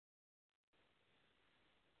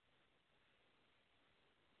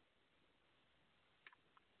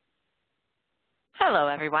Hello,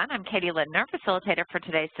 everyone. I'm Katie Lindner, facilitator for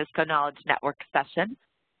today's Cisco Knowledge Network session.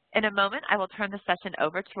 In a moment, I will turn the session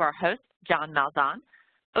over to our host, John Malzahn.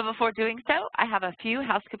 But before doing so, I have a few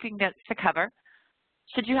housekeeping notes to cover.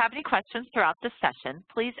 Should you have any questions throughout the session,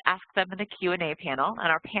 please ask them in the Q&A panel,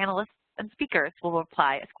 and our panelists and speakers will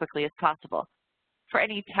reply as quickly as possible. For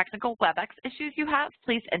any technical WebEx issues you have,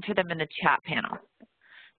 please enter them in the chat panel.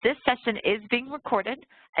 This session is being recorded,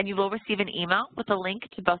 and you will receive an email with a link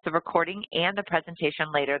to both the recording and the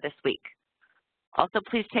presentation later this week. Also,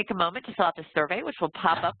 please take a moment to fill out the survey, which will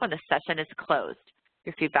pop up when the session is closed.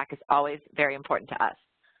 Your feedback is always very important to us.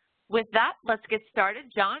 With that, let's get started.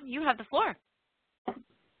 John, you have the floor.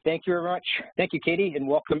 Thank you very much. Thank you, Katie, and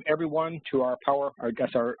welcome everyone to our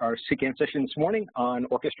CCAN session this morning on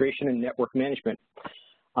orchestration and network management.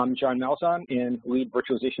 I'm John Malzahn and lead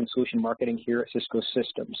virtualization solution marketing here at Cisco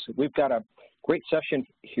Systems. We've got a great session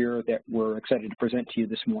here that we're excited to present to you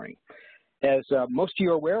this morning. As most of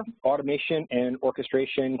you are aware, automation and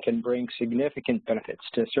orchestration can bring significant benefits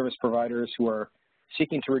to service providers who are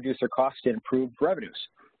seeking to reduce their costs and improve revenues.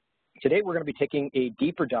 Today, we're going to be taking a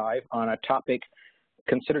deeper dive on a topic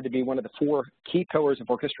considered to be one of the four key pillars of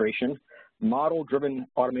orchestration, model-driven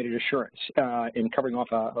automated assurance, and covering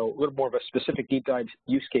off a little more of a specific deep dive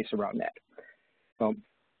use case around that.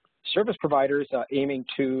 Service providers aiming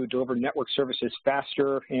to deliver network services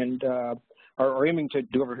faster and are aiming to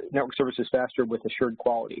deliver network services faster with assured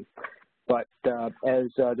quality. But as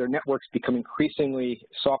their networks become increasingly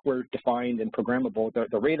software-defined and programmable,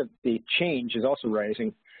 the rate of the change is also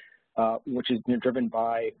rising, which is driven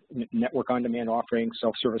by network on-demand offerings,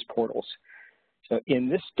 self-service portals. So in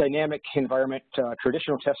this dynamic environment,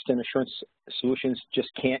 traditional test and assurance solutions just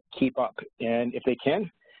can't keep up. And if they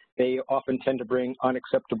can, they often tend to bring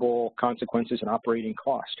unacceptable consequences and operating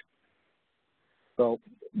cost. So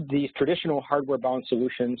these traditional hardware-bound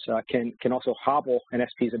solutions can also hobble an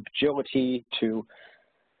SP's agility to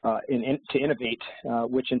innovate,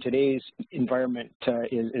 which in today's environment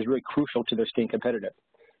is really crucial to their staying competitive.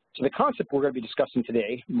 So the concept we're going to be discussing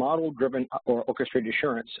today, model-driven or orchestrated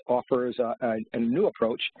assurance, offers a new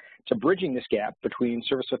approach to bridging this gap between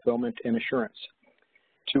service fulfillment and assurance.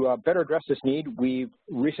 To better address this need, we've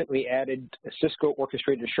recently added Cisco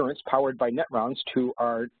Orchestrated Assurance powered by Netrounds to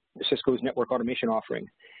our Cisco's network automation offering.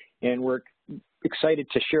 And we're excited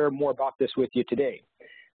to share more about this with you today.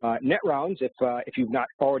 Netrounds, if you've not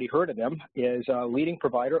already heard of them, is a leading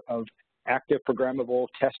provider of active programmable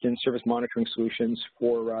test and service monitoring solutions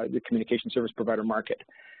for the communication service provider market.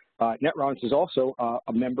 Netrounds is also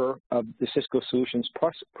a member of the Cisco Solutions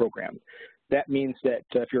Plus program. That means that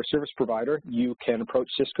if you're a service provider, you can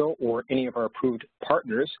approach Cisco or any of our approved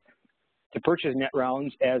partners to purchase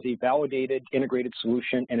Netrounds as a validated integrated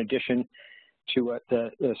solution in addition to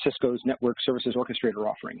the Cisco's Network Services Orchestrator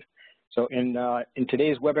offering. So in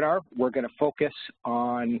today's webinar, we're going to focus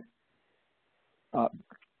on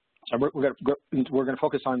we're going to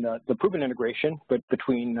focus on the proven integration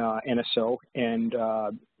between NSO and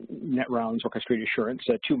Netrounds Orchestrated Assurance,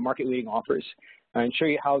 two market-leading offers, and show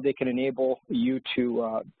you how they can enable you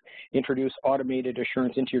to introduce automated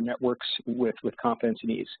assurance into your networks with confidence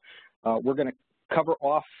and ease. We're going to cover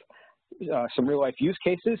off some real-life use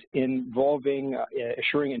cases involving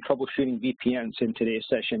assuring and troubleshooting VPNs in today's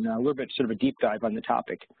session, a little bit sort of a deep dive on the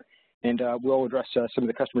topic. And we'll address some of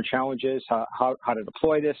the customer challenges, how to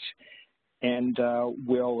deploy this, and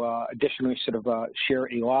we'll additionally sort of share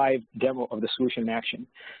a live demo of the solution in action.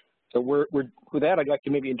 So with that, I'd like to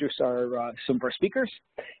maybe introduce some of our speakers.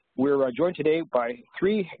 We're joined today by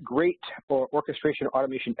three great orchestration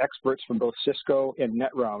automation experts from both Cisco and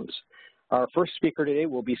Netrounds. Our first speaker today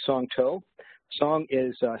will be Song To. Song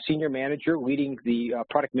is Senior Manager leading the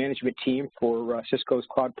product management team for Cisco's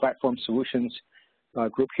Cloud Platform Solutions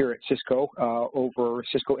group here at Cisco over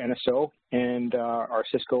Cisco NSO and our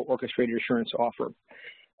Cisco Orchestrated Assurance offer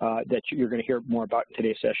that you're going to hear more about in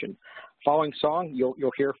today's session. Following Song,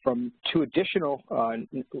 you'll hear from two additional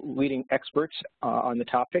leading experts on the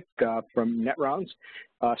topic from Netrounds,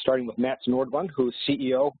 starting with Mats Nordlund, who's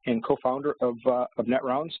CEO and co-founder of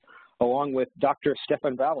Netrounds, along with Dr.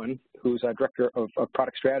 Stefan Valen, who's Director of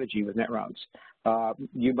Product Strategy with Netrounds.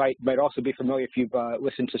 You might also be familiar if you've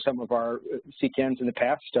listened to some of our CCANs in the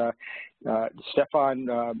past.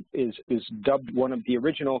 Stefan is dubbed one of the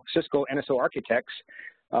original Cisco NSO architects.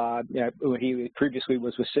 He previously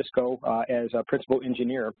was with Cisco as a principal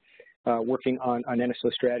engineer working on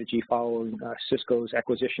NSO strategy following Cisco's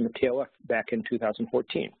acquisition of TLF back in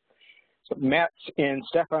 2014. So Matt and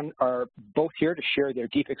Stefan are both here to share their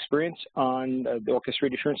deep experience on the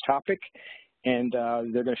orchestrated assurance topic, and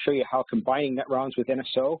they're going to show you how combining Netrounds with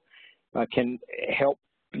NSO can help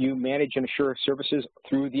you manage and assure services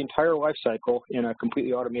through the entire life cycle in a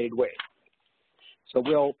completely automated way. So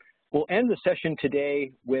we'll end the session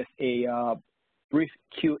today with a brief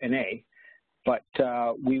Q&A, but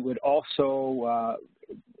we would also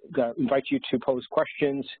invite you to pose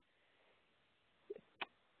questions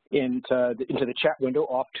into the chat window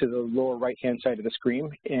off to the lower right-hand side of the screen,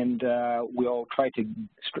 and we'll try to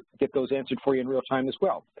get those answered for you in real time as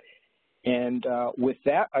well. And with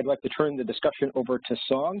that, I'd like to turn the discussion over to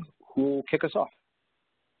Song, who will kick us off.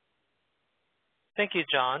 Thank you,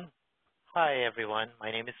 John. Hi, everyone.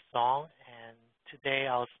 My name is Song, and today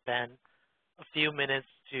I'll spend a few minutes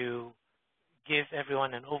to give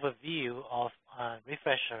everyone an overview of a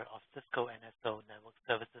refresher of Cisco NSO Network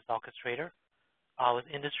Services Orchestrator, our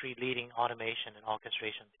industry-leading automation and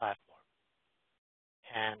orchestration platform.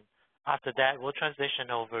 And after that, we'll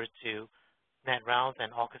transition over to Netrounds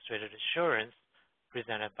and Orchestrated Assurance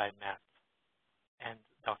presented by Matt and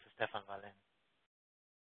Dr. Stefan Valin.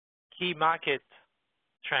 Key market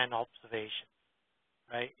trend observations,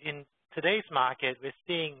 right? In today's market, we're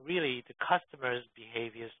seeing really the customers'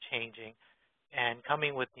 behaviors changing and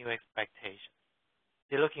coming with new expectations.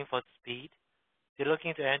 They're looking for speed. They're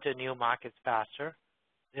looking to enter new markets faster.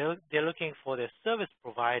 They're looking for their service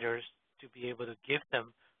providers to be able to give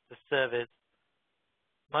them the service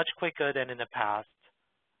much quicker than in the past,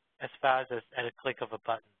 as fast as at a click of a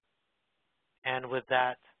button. And with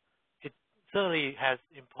that, it certainly has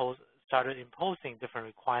started imposing different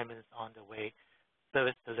requirements on the way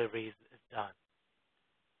service delivery is done.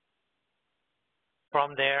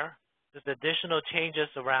 From there, there's additional changes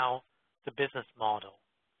around the business model.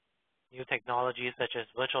 New technologies such as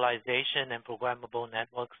virtualization and programmable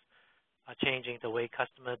networks are changing the way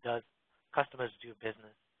customers do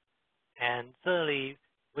business. And certainly,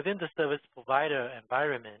 within the service provider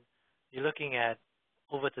environment, you're looking at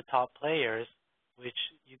over-the-top players, which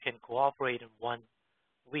you can cooperate in 1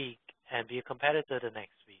 week and be a competitor the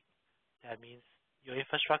next week. That means your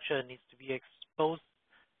infrastructure needs to be exposed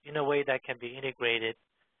in a way that can be integrated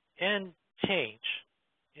and change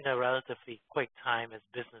in a relatively quick time as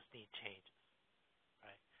business need changes.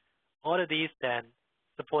 Right? All of these then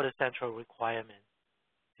support a central requirement,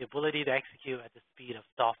 the ability to execute at the speed of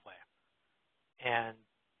software. And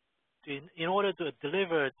in order to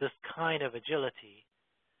deliver this kind of agility,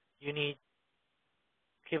 you need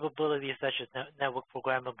capabilities such as network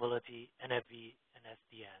programmability, NFV, and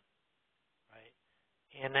SDN. Right?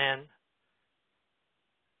 And then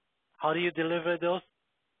how do you deliver those?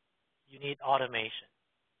 You need automation.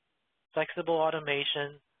 Flexible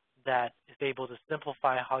automation that is able to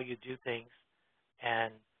simplify how you do things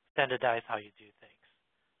and standardize how you do things,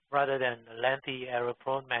 rather than a lengthy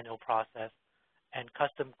error-prone manual process and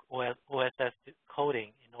custom OSS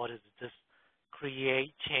coding in order to just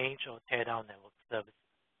create, change, or tear down network services.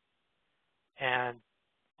 And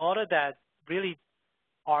all of that really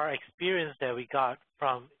our experience that we got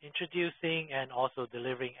from introducing and also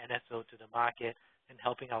delivering NSO to the market and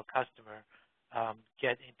helping our customer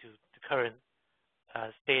get into the current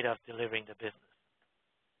state of delivering the business.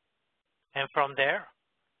 And from there,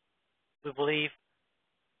 we believe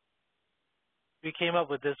we came up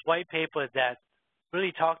with this white paper that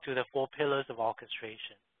really talked to the 4 pillars of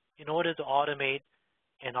orchestration. In order to automate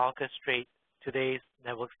and orchestrate today's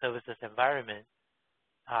network services environment,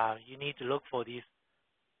 you need to look for these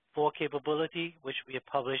 4 capabilities, which we have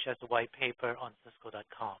published as a white paper on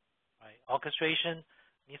Cisco.com. Right? Orchestration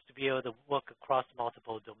needs to be able to work across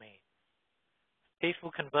multiple domains.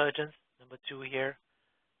 Stateful convergence, number 2 here,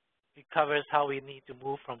 it covers how we need to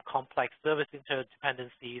move from complex service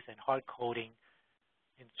interdependencies and hard coding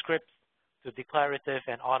in scripts to declarative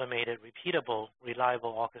and automated, repeatable, reliable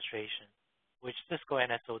orchestration, which Cisco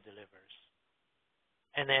NSO delivers.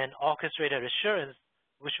 And then orchestrated assurance,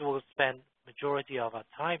 which we'll spend majority of our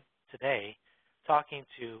time today talking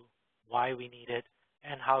to why we need it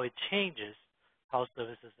and how it changes how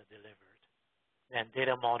services are delivered, and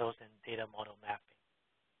data models and data model mapping.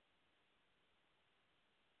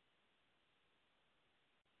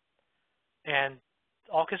 And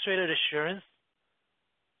orchestrated assurance,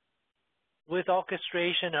 with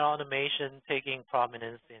orchestration and automation taking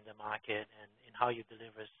prominence in the market and in how you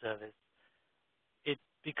deliver service, it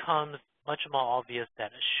becomes much more obvious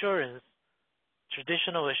that assurance,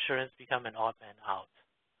 traditional assurance, become an odd man out.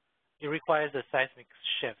 It requires a seismic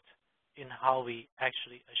shift in how we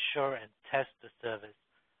actually assure and test the service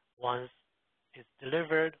once it's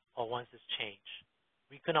delivered or once it's changed.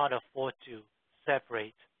 We cannot afford to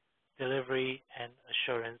separate delivery and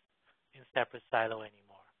assurance in separate silo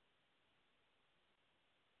anymore.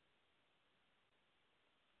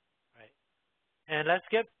 Right. And let's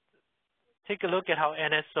get take a look at how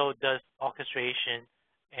NSO does orchestration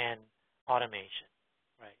and automation.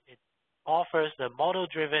 Right? It offers the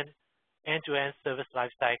model-driven end-to-end service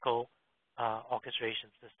lifecycle orchestration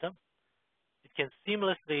system. It can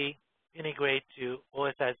seamlessly integrate to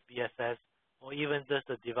OSS, BSS, or even just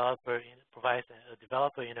provides a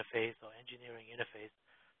developer interface or engineering interface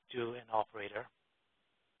to an operator.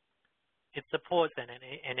 It supports and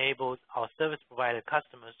enables our service provider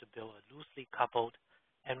customers to build a loosely coupled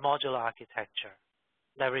and modular architecture,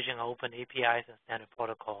 leveraging open APIs and standard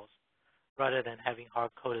protocols, rather than having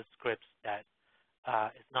hard-coded scripts that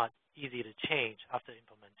is not easy to change after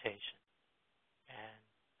implementation. And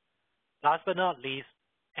last but not least,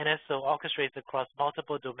 NSO orchestrates across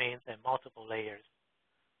multiple domains and multiple layers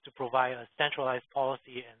to provide a centralized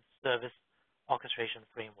policy and service orchestration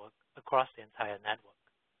framework across the entire network.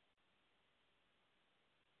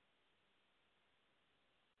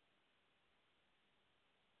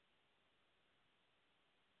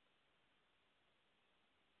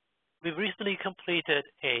 We've recently completed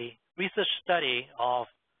a research study of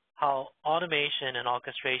how automation and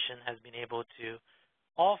orchestration has been able to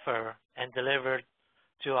offer and deliver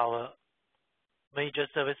to our major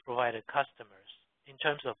service provider customers in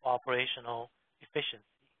terms of operational efficiency.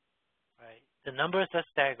 Right? The numbers are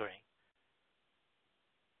staggering.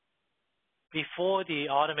 Before the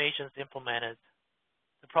automation is implemented,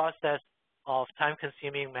 the process of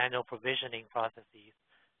time-consuming manual provisioning processes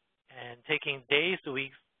and taking days to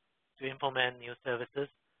weeks to implement new services,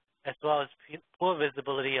 as well as poor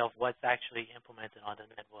visibility of what's actually implemented on the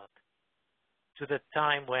network, to the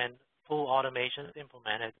time when full automation is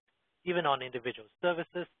implemented, even on individual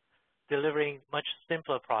services, delivering much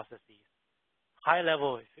simpler processes, high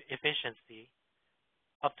level efficiency,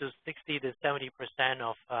 up to 60 to 70%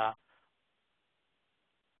 of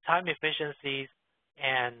time efficiencies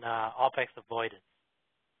and OPEX avoidance.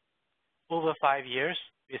 Over 5 years,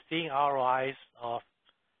 we're seeing ROIs of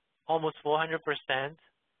almost 400%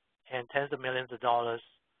 and tens of millions of dollars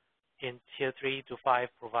in Tier 3 to 5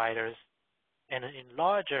 providers, and in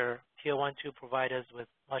larger Tier 1, 2 providers with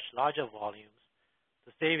much larger volumes,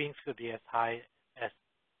 the savings could be as high as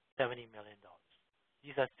 $70 million.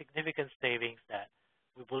 These are significant savings that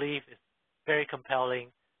we believe is very compelling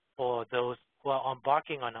for those who are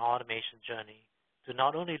embarking on an automation journey to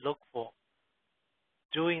not only look for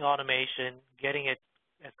doing automation, getting it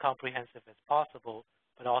as comprehensive as possible,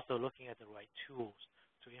 but also looking at the right tools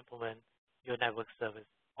to implement your network service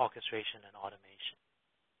orchestration and automation.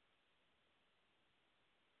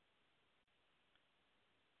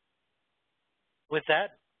 With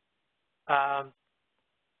that,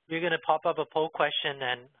 we're going to pop up a poll question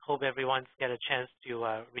and hope everyone's get a chance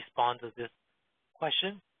to respond to this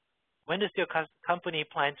question. When does your company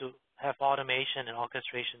plan to have automation and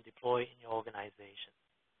orchestration deployed in your organization?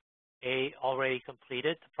 A, already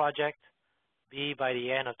completed the project. B, by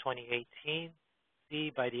the end of 2018.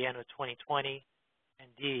 C, by the end of 2020. And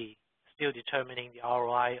D, still determining the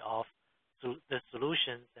ROI of the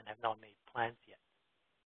solutions and have not made plans yet.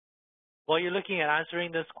 While you're looking at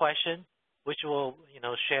answering this question, which we'll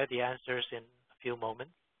share the answers in a few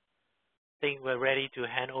moments, I think we're ready to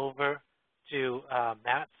hand over to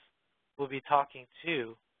Matt. We'll be talking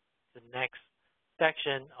to the next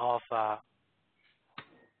section of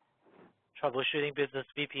troubleshooting business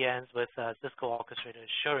VPNs with Cisco Orchestrated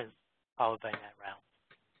Assurance powered by Netrounds.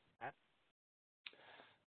 Matt?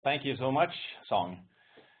 Thank you so much, Song.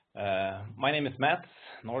 My name is Matt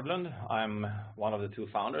Nordlund. I'm one of the two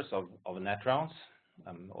founders of Netrounds.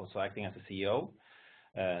 I'm also acting as the CEO.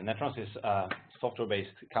 Netrounds is a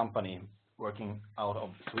software-based company working out of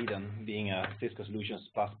Sweden, being a Cisco Solutions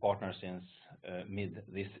Plus partner since mid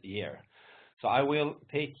this year. So I will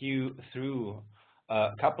take you through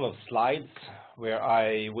a couple of slides where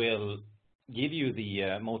I will give you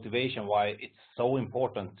the motivation why it's so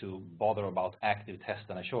important to bother about active test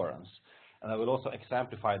and assurance. And I will also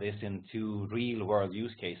exemplify this in two real-world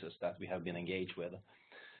use cases that we have been engaged with.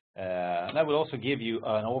 And I will also give you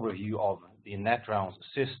an overview of the Netrounds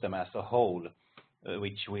system as a whole,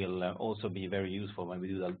 which will also be very useful when we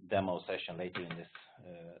do the demo session later in this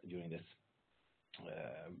during this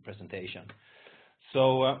presentation.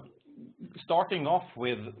 So starting off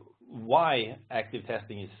with why active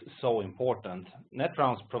testing is so important,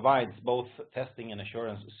 Netrounds provides both testing and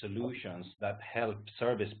assurance solutions that help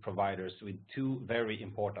service providers with two very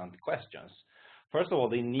important questions. First of all,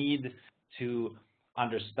 they need to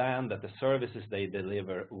understand that the services they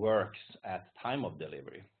deliver works at time of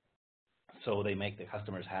delivery, so they make the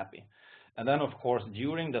customers happy. And then, of course,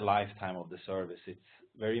 during the lifetime of the service, it's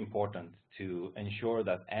very important to ensure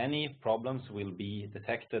that any problems will be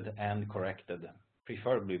detected and corrected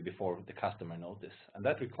preferably before the customer notice. And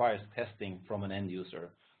that requires testing from an end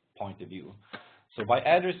user point of view. So by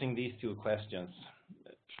addressing these two questions,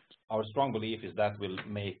 our strong belief is that will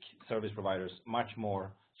make service providers much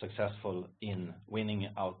more successful in winning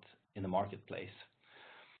out in the marketplace.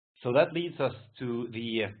 So that leads us to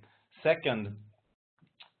the second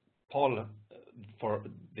poll for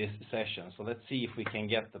this session. So let's see if we can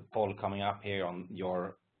get the poll coming up here on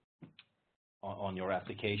your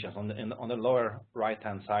applications. On the lower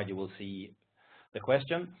right-hand side, you will see the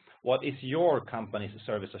question: what is your company's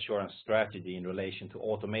service assurance strategy in relation to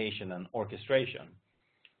automation and orchestration?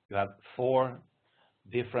 You have 4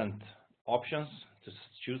 different options to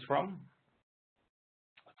choose from.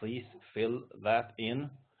 Please fill that in,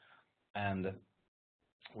 and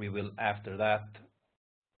we will, after that,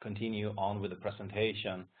 continue on with the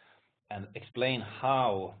presentation and explain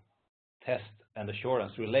how test and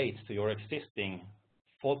assurance relates to your existing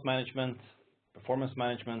fault management, performance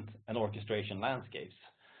management, and orchestration landscapes.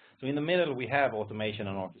 So in the middle, we have automation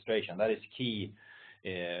and orchestration. That is key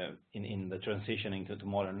in the transitioning to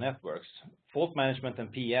modern networks. Fault management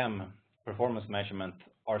and PM, performance measurement,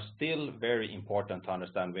 are still very important to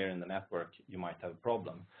understand where in the network you might have a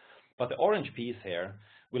problem. But the orange piece here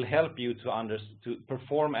will help you to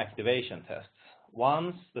perform activation tests.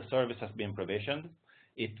 Once the service has been provisioned,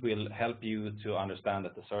 it will help you to understand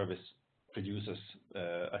that the service produces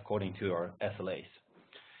according to your SLAs.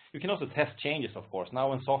 You can also test changes, of course. Now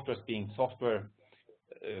when software is being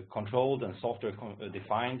controlled and software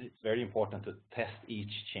defined, it's very important to test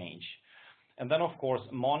each change. And then, of course,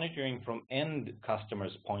 monitoring from end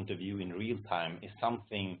customers' point of view in real time is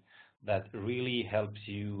something that really helps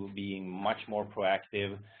you being much more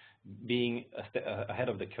proactive, being ahead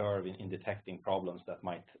of the curve in detecting problems that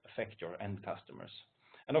might affect your end customers.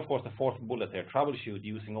 And of course, the 4th bullet here, troubleshoot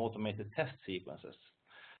using automated test sequences.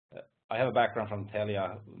 I have a background from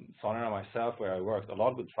Telia Sonera myself, where I worked a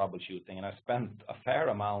lot with troubleshooting, and I spent a fair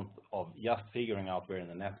amount of just figuring out where in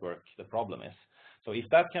the network the problem is. So if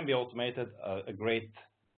that can be automated, a great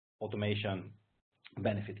automation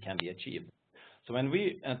benefit can be achieved. So when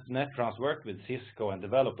we at Netrounds worked with Cisco and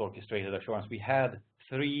developed orchestrated assurance, we had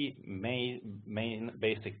 3 main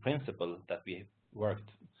basic principles that we worked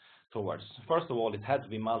towards. First of all, it had to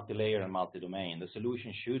be multi-layer and multi-domain. The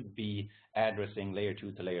solution should be addressing layer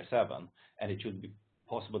 2 to layer 7, and it should be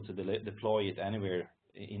possible to deploy it anywhere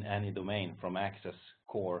in any domain, from access,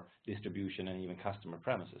 core, distribution, and even customer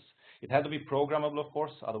premises. It had to be programmable, of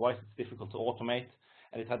course, otherwise it's difficult to automate,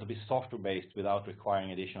 and it had to be software-based without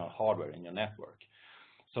requiring additional hardware in your network.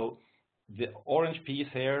 So the orange piece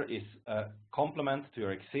here is a complement to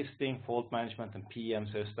your existing fault management and PM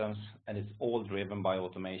systems, and it's all driven by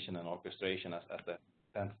automation and orchestration as the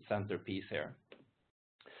center piece here.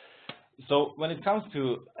 So when it comes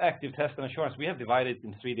to active test and assurance, we have divided it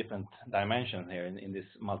in 3 different dimensions here in this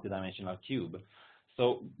multidimensional cube.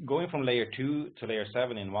 So going from layer 2 to layer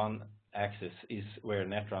 7 in one axis is where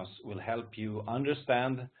Netrounds will help you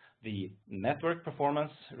understand the network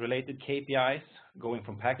performance related KPIs, going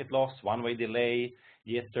from packet loss, one-way delay,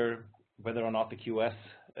 jitter, whether or not the QS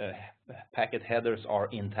packet headers are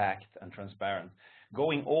intact and transparent,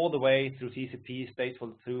 going all the way through TCP,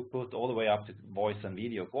 stateful throughput, all the way up to voice and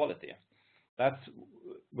video quality. That's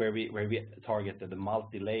where we targeted the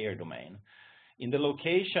multi-layer domain. In the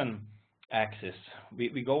location axis,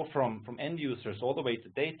 we go from end users all the way to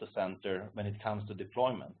data center when it comes to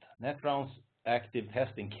deployment. Netrounds active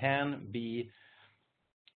testing can be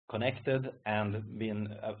connected and been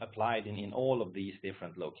applied in all of these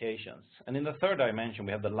different locations. And in the 3rd dimension,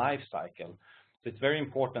 we have the life cycle. So it's very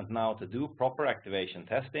important now to do proper activation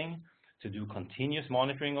testing, to do continuous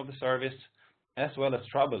monitoring of the service, as well as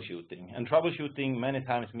troubleshooting. And troubleshooting many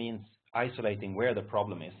times means isolating where the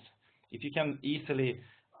problem is. If you can easily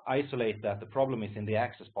isolate that the problem is in the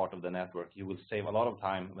access part of the network, you will save a lot of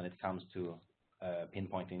time when it comes to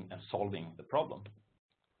pinpointing and solving the problem.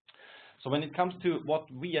 So when it comes to what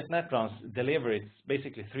we at Netrounds deliver, it's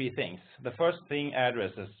basically 3 things. The first thing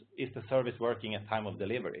addresses is the service working at time of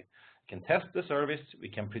delivery. We can test the service, we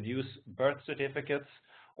can produce birth certificates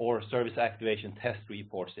or service activation test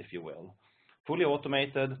reports, if you will. Fully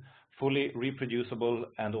automated, fully reproducible,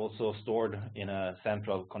 and also stored in a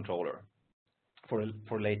central controller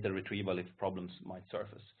for later retrieval if problems might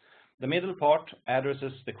surface. The middle part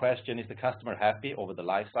addresses the question, is the customer happy over the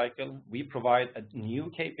life cycle? We provide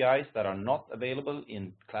new KPIs that are not available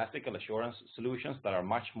in classical assurance solutions that are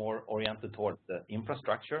much more oriented towards the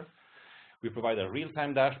infrastructure. We provide a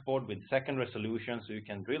real-time dashboard with second resolution so you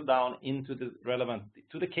can drill down into the relevant,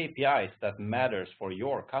 to the KPIs that matters for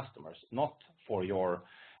your customers, not for your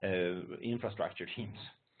infrastructure teams.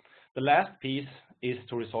 The last piece is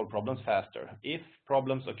to resolve problems faster. If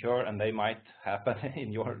problems occur, and they might happen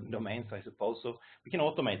in your domains, I suppose, so we can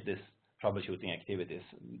automate this troubleshooting activities.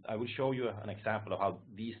 I will show you an example of how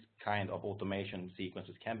these kind of automation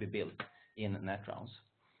sequences can be built in Netrounds.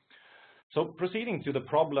 So proceeding to the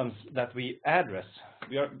problems that we address,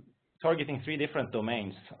 we are targeting 3 different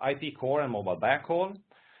domains: IP core and mobile backhaul.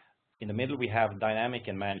 In the middle, we have dynamic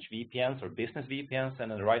and managed VPNs or business VPNs,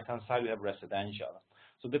 and on the right-hand side, we have residential.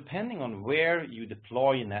 So depending on where you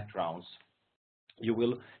deploy Netrounds, you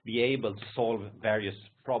will be able to solve various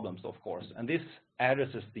problems, of course. And this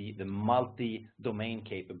addresses the multi-domain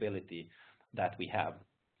capability that we have.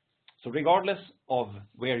 So regardless of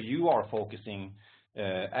where you are focusing,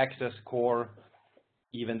 access, core,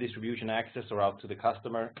 even distribution access or out to the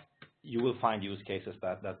customer, you will find use cases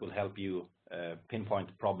that will help you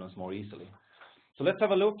pinpoint problems more easily. So let's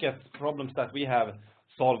have a look at problems that we have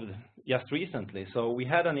solved just recently. So we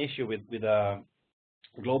had an issue with a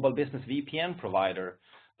global business VPN provider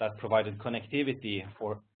that provided connectivity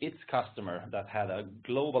for its customer that had a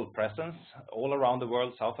global presence all around the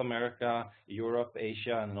world: South America, Europe,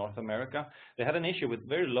 Asia, and North America. They had an issue with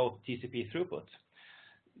very low TCP throughput.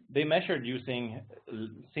 They measured using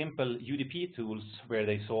simple UDP tools, where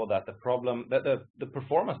they saw that the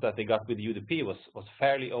performance that they got with UDP was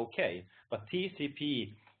fairly okay, but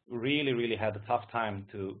TCP really had a tough time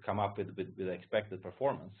to come up with the expected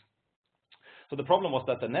performance. So the problem was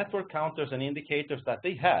that the network counters and indicators that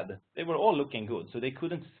they were all looking good, so they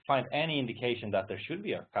couldn't find any indication that there should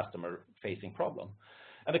be a customer-facing problem.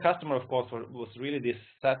 And the customer, of course, was really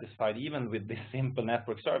dissatisfied even with this simple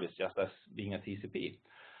network service, just as being a TCP.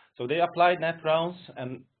 So they applied Netrounds,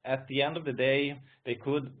 and at the end of the day, they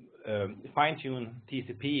could fine-tune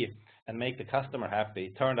TCP and make the customer happy.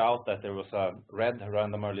 It turned out that there was a red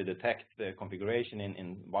random early detect configuration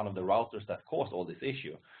in one of the routers that caused all this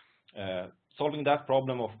issue. Solving that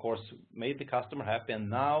problem, of course, made the customer happy, and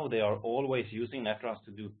now they are always using Netrounds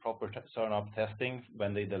to do proper turn-up testing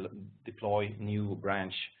when they deploy new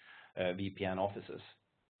branch VPN offices.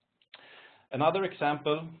 Another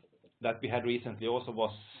example that we had recently also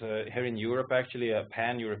was here in Europe, actually, a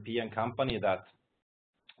pan-European company that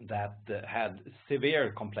had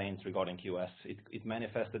severe complaints regarding QoS. It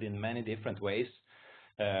manifested in many different ways,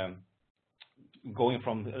 going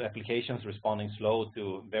from applications responding slow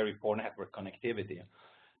to very poor network connectivity.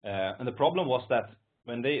 And the problem was that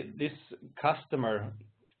when this customer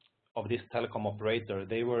of this telecom operator,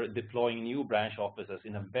 they were deploying new branch offices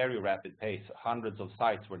in a very rapid pace. Hundreds of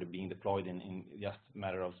sites were being deployed in just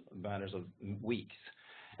matters of weeks.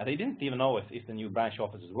 And they didn't even know if the new branch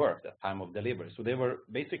offices worked at time of delivery. So they were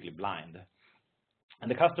basically blind. And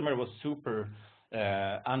the customer was super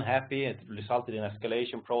unhappy. It resulted in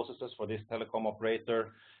escalation processes for this telecom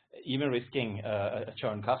operator, even risking a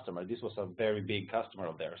churn customer. This was a very big customer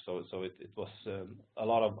of theirs, so it was a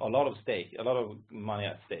lot of money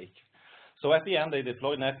at stake. So at the end, they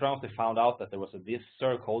deployed Netrounds. They found out that there was this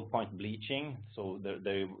cold point bleaching, so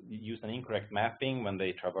they used an incorrect mapping when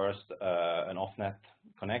they traversed an off-net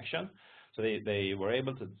connection. So they were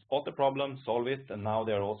able to spot the problem, solve it, and now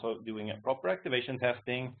they're also doing a proper activation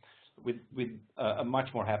testing with a much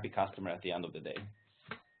more happy customer at the end of the day.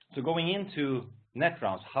 So going into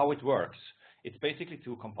Netrounds, how it works, it's basically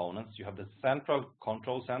 2 components. You have the central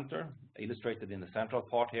control center, illustrated in the central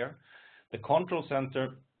part here. The control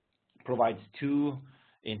center provides 2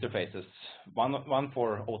 interfaces, one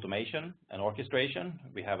for automation and orchestration.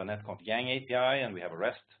 We have a netconf gang API, and we have a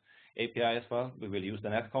REST API as well. We will use the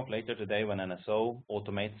netconf later today when NSO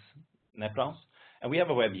automates Netrounds. And we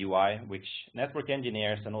have a web UI, which network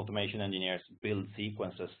engineers and automation engineers build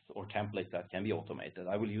sequences or templates that can be automated.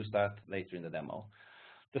 I will use that later in the demo.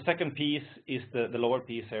 The second piece is the lower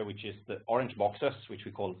piece here, which is the orange boxes, which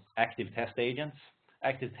we call active test agents.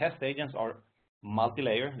 Active test agents are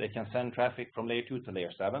multi-layer. They can send traffic from layer 2 to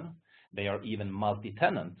layer 7. They are even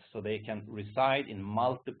multi-tenant, so they can reside in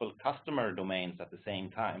multiple customer domains at the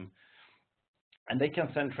same time. And they can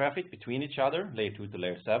send traffic between each other, layer 2 to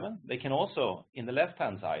layer 7. They can also, in the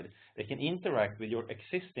left-hand side, they can interact with your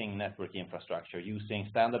existing network infrastructure using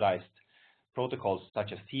standardized protocols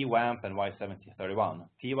such as TWAMP and Y7031.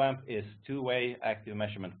 TWAMP is two-way active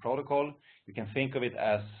measurement protocol. You can think of it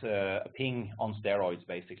as a ping on steroids,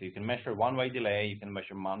 basically. You can measure one-way delay, you can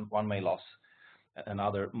measure one-way loss, and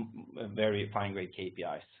other very fine-grained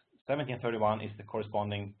KPIs. 1731 is the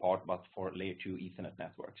corresponding part, but for layer 2 Ethernet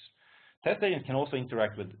networks. Test agents can also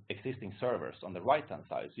interact with existing servers on the right-hand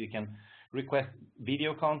side. So you can request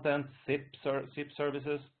video content, SIP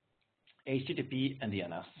services, HTTP, and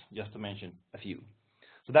DNS, just to mention a few.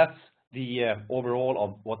 So that's the overall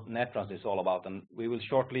of what Netrounds is all about, and we will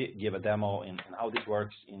shortly give a demo in how this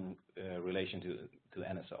works in relation to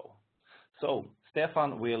NSO. So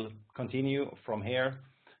Stefan will continue from here,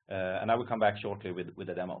 and I will come back shortly with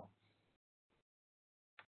the demo.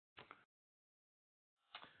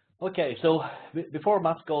 Okay, so before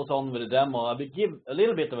Mats goes on with the demo, I will give a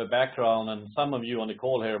little bit of a background, and some of you on the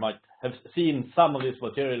call here might have seen some of this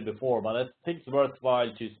material before, but I think it's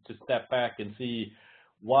worthwhile to step back and see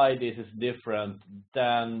why this is different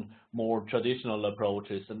than more traditional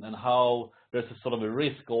approaches, and how there's a sort of a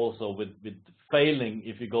risk also with failing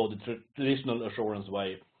if you go the traditional assurance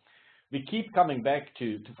way. We keep coming back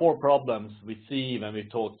to 4 problems we see when we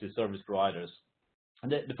talk to service providers.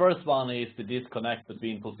 And the first one is the disconnect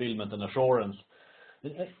between fulfillment and assurance.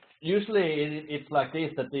 Usually it's like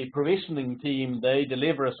this, that the provisioning team, they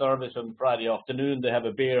deliver a service on Friday afternoon, they have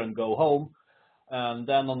a beer and go home. And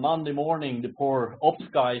then on Monday morning, the poor ops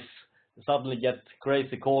guys suddenly get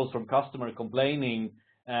crazy calls from customer complaining,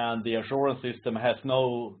 and the assurance system has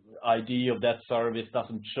no idea of that service,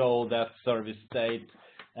 doesn't show that service state.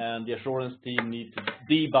 And the assurance team needs to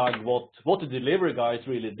debug what the delivery guys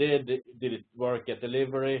really did. Did it work at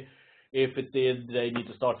delivery? If it did, they need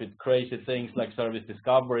to start with crazy things like service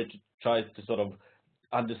discovery to try to sort of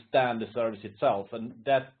understand the service itself. And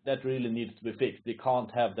that really needs to be fixed. We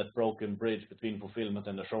can't have that broken bridge between fulfillment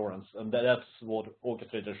and assurance. And that's what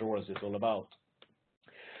orchestrated assurance is all about.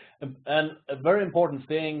 And a very important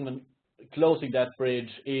thing when closing that bridge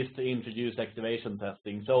is to introduce activation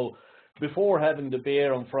testing. So before having the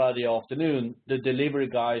beer on Friday afternoon, the delivery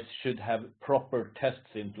guys should have proper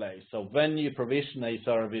tests in place. So when you provision a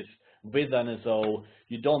service with NSO,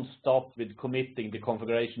 you don't stop with committing the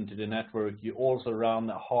configuration to the network. You also run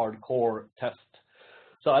a hardcore test.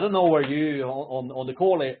 So I don't know where you on the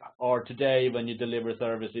call are today when you deliver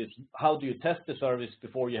services. How do you test the service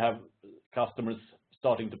before you have customers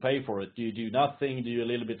starting to pay for it? Do you do nothing? Do you do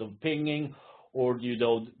a little bit of pinging? Or do you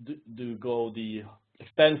go the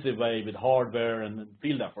expensive way with hardware and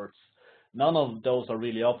field efforts? None of those are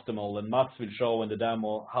really optimal, and Mats will show in the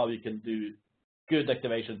demo how you can do good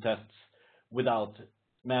activation tests without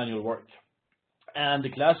manual work. And the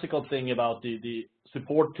classical thing about the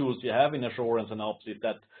support tools you have in assurance and ops is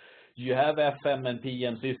that you have FM and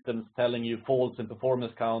PM systems telling you faults and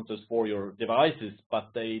performance counters for your devices, but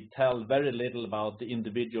they tell very little about the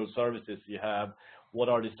individual services you have. What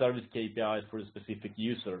are the service KPIs for a specific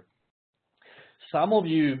user? Some of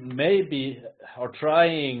you maybe are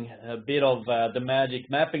trying a bit of the magic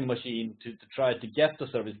mapping machine to try to get the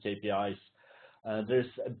service KPIs. There's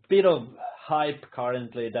a bit of hype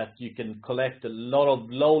currently that you can collect a lot of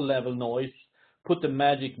low-level noise, put the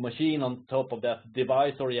magic machine on top of that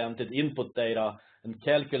device-oriented input data, and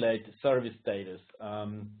calculate service status.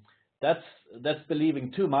 That's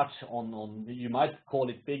believing too much on, you might call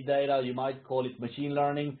it big data, you might call it machine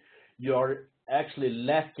learning. You are actually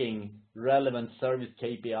lacking relevant service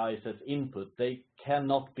KPIs as input. They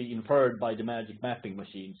cannot be inferred by the magic mapping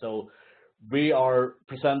machine. So we are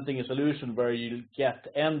presenting a solution where you get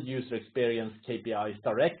end user experience KPIs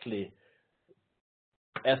directly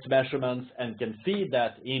as measurements and can feed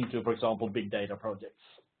that into, for example, big data projects.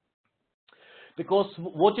 Because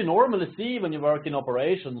what you normally see when you work in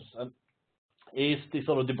operations is the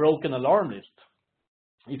sort of the broken alarm list.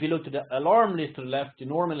 If you look to the alarm list to the left, you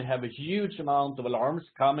normally have a huge amount of alarms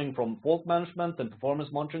coming from fault management and performance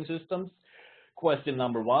monitoring systems. Question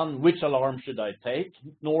number 1, which alarm should I take?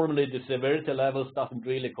 Normally the severity levels doesn't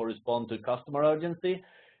really correspond to customer urgency,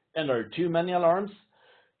 and there are too many alarms.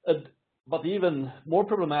 But even more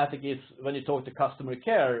problematic is when you talk to customer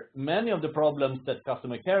care, many of the problems that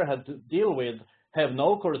customer care had to deal with have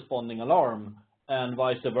no corresponding alarm. And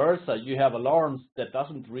vice versa, you have alarms that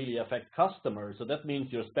doesn't really affect customers. So that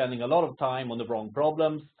means you're spending a lot of time on the wrong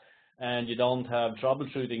problems, and you don't have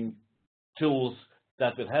troubleshooting tools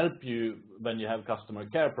that will help you when you have customer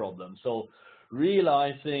care problems. So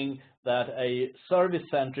realizing that a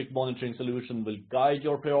service-centric monitoring solution will guide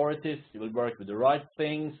your priorities, you will work with the right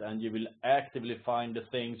things, and you will actively find the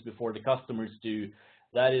things before the customers do,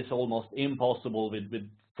 that is almost impossible with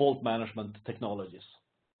fault management technologies.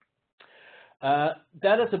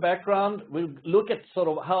 That as a background, we'll look at sort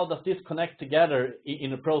of how does this connect together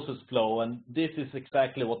in a process flow, and this is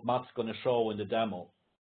exactly what Matt's going to show in the demo.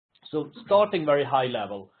 So starting very high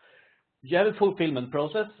level, you have a fulfillment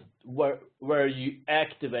process where you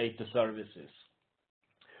activate the services.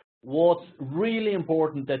 What's really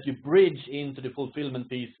important that you bridge into the fulfillment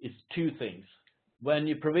piece is 2 things. When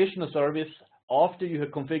you provision a service, after you have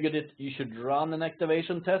configured it, you should run an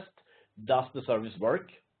activation test. Does the service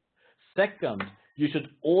work? Second, you should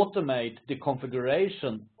automate the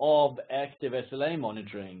configuration of active SLA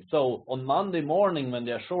monitoring. So on Monday morning, when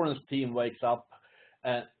the assurance team wakes up,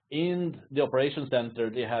 in the operation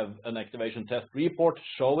center, they have an activation test report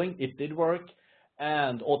showing it did work,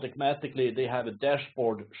 and automatically they have a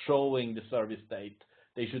dashboard showing the service state.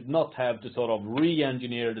 They should not have to sort of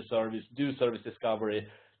re-engineer the service, do service discovery.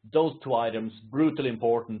 Those two items, brutally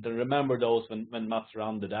important, and remember those when Mats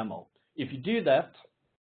run the demo. If you do that,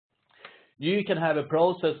 you can have a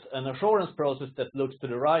process, an assurance process that looks to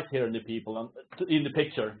the right here in the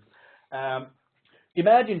picture.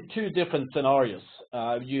 Imagine two different scenarios.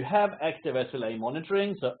 You have active SLA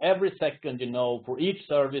monitoring, so every second you know for each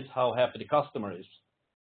service how happy the customer is.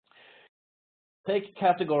 Take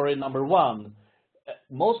category number one.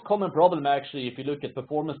 Most common problem actually, if you look at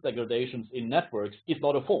performance degradations in networks, is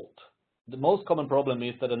not a fault. The most common problem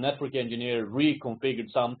is that a network engineer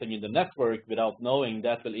reconfigured something in the network without knowing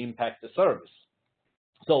that will impact the service.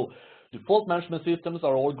 So the fault management systems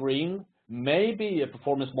are all green. Maybe a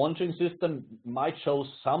performance monitoring system might show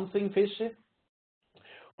something fishy.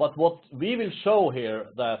 But what we will show here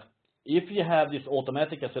that if you have this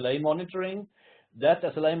automatic SLA monitoring, that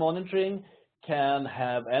SLA monitoring can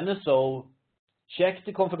have NSO check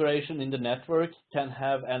the configuration in the network, can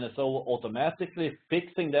have NSO automatically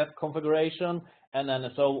fixing that configuration, and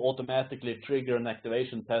NSO automatically trigger an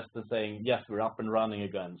activation test and saying, yes, we're up and running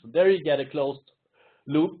again. So there you get a closed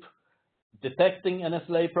loop, detecting an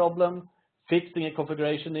SLA problem, fixing a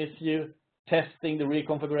configuration issue, testing the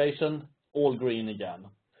reconfiguration, all green again.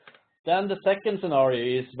 Then the second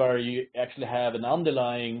scenario is where you actually have an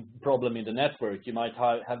underlying problem in the network. You might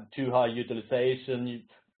have too high utilization, you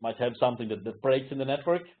might have something that breaks in the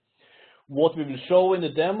network. What we will show in the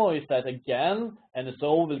demo is that again,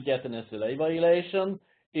 NSO will get an SLA violation.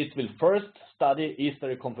 It will first study, is there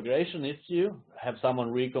a configuration issue? Have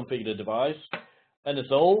someone reconfigure the device?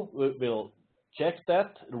 NSO will check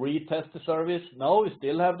that, retest the service. No, we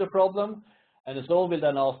still have the problem. NSO will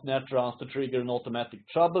then ask Netrounds to trigger an automatic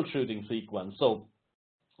troubleshooting sequence. So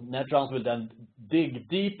Netrounds will then dig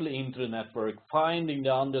deeply into the network, finding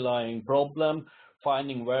the underlying problem,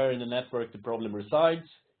 finding where in the network the problem resides,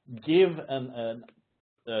 give a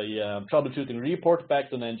troubleshooting report back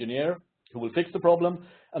to an engineer who will fix the problem,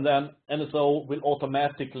 and then NSO will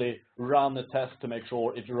automatically run a test to make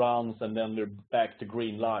sure it runs, and then we're back to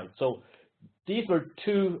green light. So these were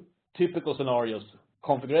two typical scenarios.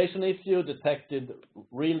 Configuration issue detected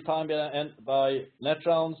real-time by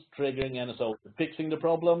Netrounds, triggering NSO fixing the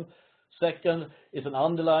problem. Second is an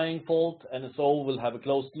underlying fault. NSO will have a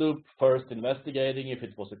closed loop, first investigating if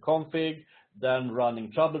it was a config, then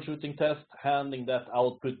running troubleshooting tests, handing that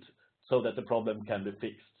output so that the problem can be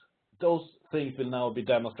fixed. Those things will now be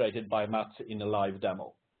demonstrated by Mats in a live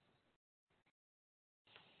demo.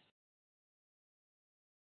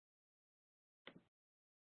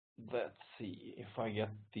 Let's see if I get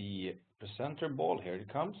the presenter ball. Here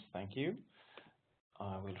it comes. Thank you.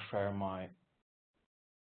 I will share my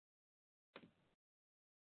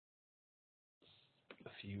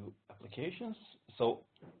few applications. So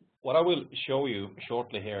what I will show you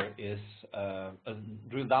shortly here is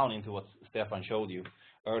drill down into what Stefan showed you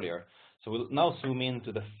earlier. So we'll now zoom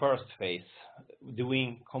into the first phase,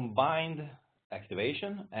 doing combined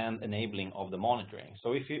activation and enabling of the monitoring.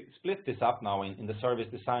 So if you split this up now in the service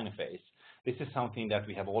design phase, this is something that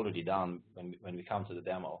we have already done when we come to the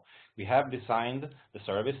demo. We have designed the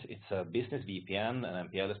service. It's a business VPN, an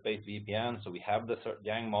MPLS-based VPN, so we have the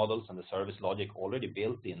gang models and the service logic already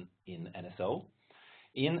built in NSO.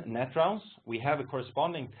 In Netrounds, we have a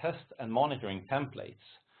corresponding test and monitoring templates.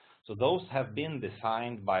 So those have been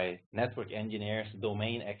designed by network engineers,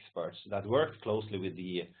 domain experts that work closely with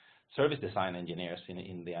the service design engineers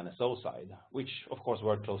in the NSO side, which of course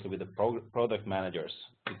work closely with the product managers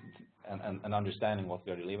and understanding what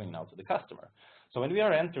we are delivering now to the customer. So when we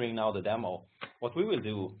are entering now the demo, what we will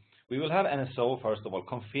do, we will have NSO first of all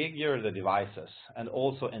configure the devices and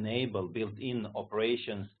also enable built-in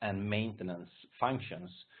operations and maintenance functions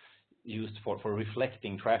used for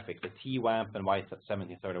reflecting traffic, the TWAMP and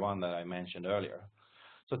Y1731 that I mentioned earlier.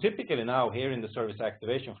 So typically now here in the service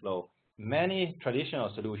activation flow, many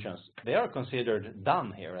traditional solutions, they are considered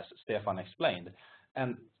done here, as Stefan explained.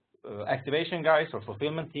 And activation guys or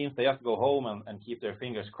fulfillment teams, they have to go home and keep their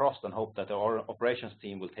fingers crossed and hope that our operations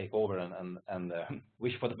team will take over and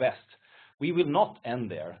wish for the best. We will not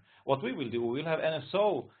end there. What we will do, we'll have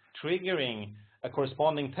NSO triggering a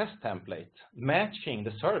corresponding test template, matching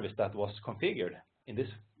the service that was configured in this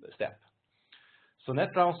step. So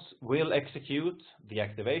Netrounds will execute the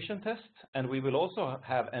activation test, and we will also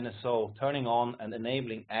have NSO turning on and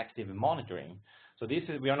enabling active monitoring. So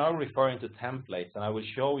we are now referring to templates, and I will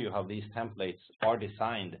show you how these templates are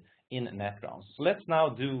designed in Netrounds. So let's now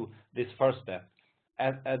do this first step,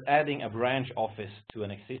 adding a branch office to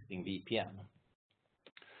an existing VPN.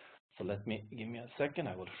 So give me a second,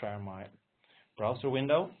 I will share my browser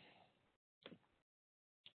window.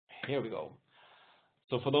 Here we go.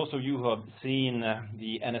 So for those of you who have seen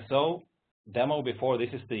the NSO demo before,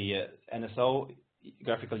 this is the NSO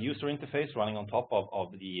graphical user interface running on top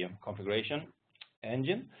of the configuration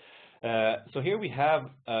engine. So here we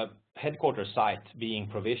have a headquarters site being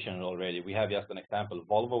provisioned already. We have just an example,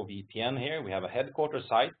 Volvo VPN here. We have a headquarters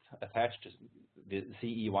site attached to the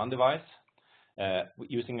CE1 device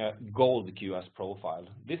using a gold QS profile.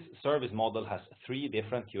 This service model has 3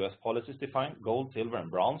 different QS policies defined, gold, silver,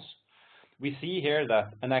 and bronze. We see here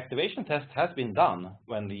that an activation test has been done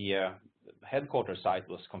when the headquarters site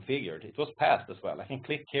was configured. It was passed as well. I can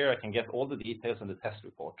click here, I can get all the details in the test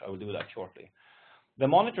report. I will do that shortly. The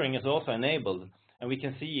monitoring is also enabled, and we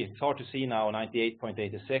can see, it's hard to see now,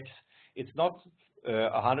 98.86. It's not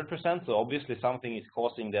 100%, so obviously something is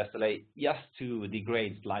causing the SLA just to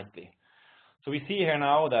degrade slightly. So we see here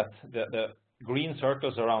now that the green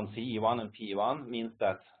circles around CE1 and PE1 means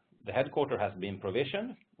that the headquarters has been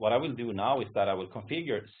provisioned. What I will do now is that I will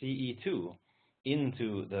configure CE2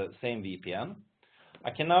 into the same VPN.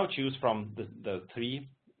 I can now choose from the 3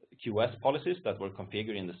 QS policies that were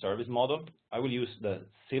configured in the service model. I will use the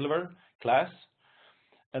silver class,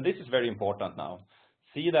 and this is very important now.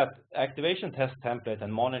 See that activation test template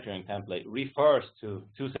and monitoring template refers to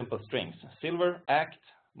 2 simple strings, silver act,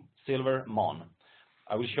 silver mon.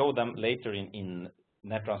 I will show them later in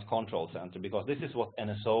Netrounds Control Center, because this is what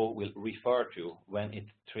NSO will refer to when it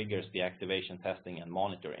triggers the activation testing and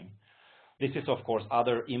monitoring. This is, of course,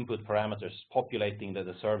 other input parameters populating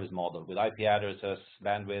the service model with IP addresses,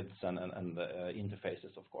 bandwidths, and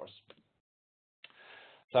interfaces, of course.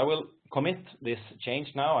 So I will commit this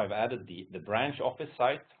change now. I've added the branch office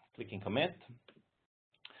site, clicking commit.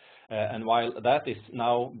 And while that is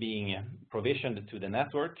now being provisioned to the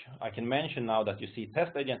network, I can mention now that you see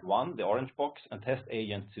test agent 1, the orange box, and test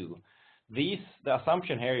agent 2. The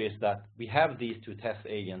assumption here is that we have these 2 test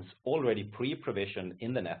agents already pre-provisioned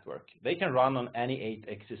in the network. They can run on any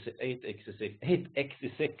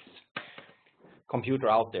 8x6 computer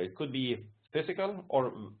out there. It could be physical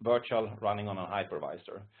or virtual running on a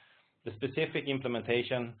hypervisor. The specific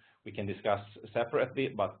implementation we can discuss separately,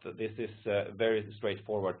 but this is very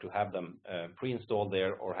straightforward to have them pre-installed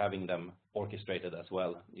there or having them orchestrated as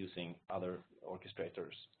well using other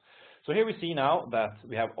orchestrators. So here we see now that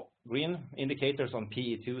we have green indicators on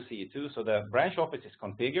PE2, CE2, so the branch office is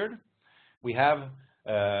configured. We have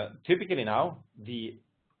typically now the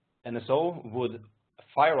NSO would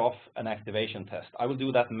fire off an activation test. I will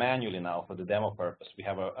do that manually now for the demo purpose. We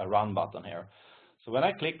have a run button here. So when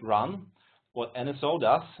I click run, what NSO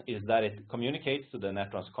does is that it communicates to the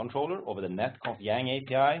Netrounds controller over the netconf-yang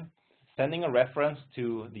API, sending a reference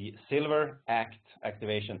to the silver act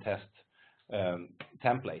activation test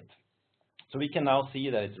template. So we can now see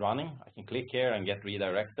that it's running. I can click here and get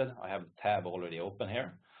redirected. I have the tab already open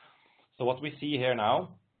here. So what we see here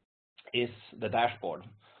now is the dashboard.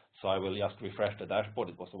 So I will just refresh the dashboard.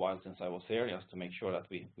 It was a while since I was here, just to make sure that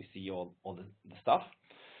we see all the stuff.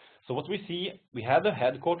 So what we see, we had the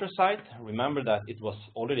headquarters site. Remember that it was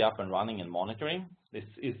already up and running and monitoring. This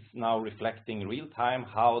is now reflecting real time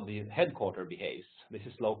how the headquarters behaves. This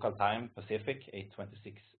is local time Pacific,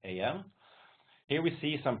 8:26 a.m. Here we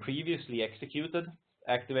see some previously executed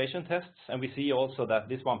activation tests, and we see also that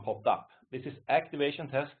this one popped up. This is activation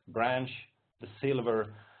test branch, the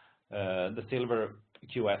silver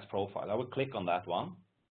QS profile. I will click on that one.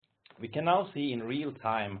 We can now see in real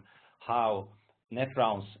time how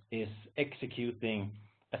Netrounds is executing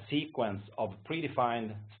a sequence of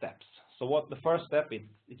predefined steps. So what the first step is,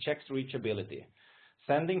 it checks reachability,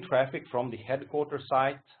 sending traffic from the headquarters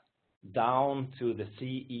site down to the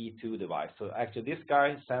CE2 device. So actually this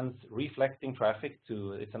guy sends reflecting traffic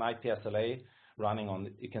to, it's an IP SLA running on,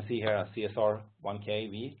 you can see here a CSR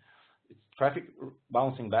 1KV. It's traffic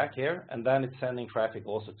bouncing back here, and then it's sending traffic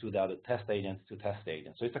also to the other test agents to test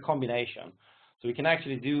agents. So it's a combination. So we can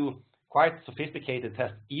actually do quite sophisticated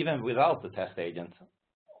tests even without the test agent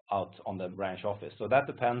out on the branch office. So that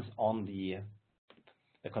depends on the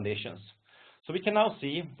conditions. So we can now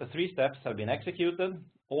see the 3 steps have been executed,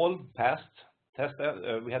 all passed.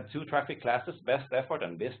 We had 2 traffic classes, best effort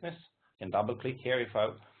and business. I can double click here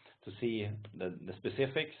to see the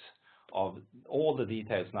specifics of all the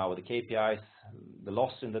details now with the KPIs, the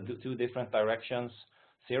loss in the 2 different directions,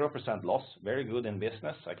 0% loss, very good in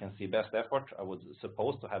business. I can see best effort. I would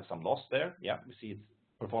suppose to have some loss there. Yeah, we see it's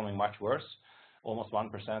performing much worse. almost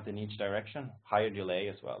 1% in each direction, higher delay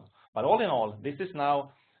as well. But all in all, this is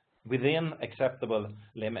now within acceptable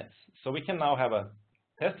limits. So we can now have a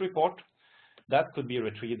test report that could be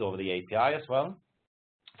retrieved over the API as well.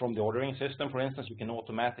 From the ordering system, for instance, you can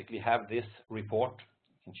automatically have this report.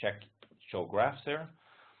 You can check, show graphs here.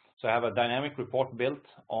 So I have a dynamic report built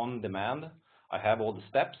on demand. I have all the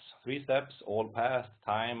steps, 3 steps, all passed,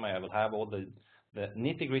 time. I will have all the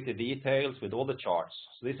nitty-gritty details with all the charts.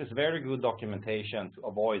 So this is very good documentation to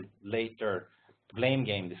avoid later blame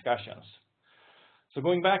game discussions. So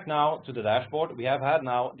going back now to the dashboard, we have had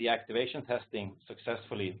now the activation testing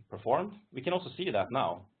successfully performed. We can also see that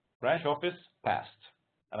now. Branch office passed.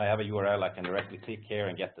 And I have a URL, I can directly click here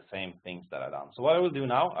and get the same things that I've done. So what I will do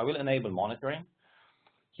now, I will enable monitoring.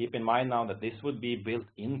 Keep in mind now that this would be built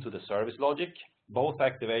into the service logic, both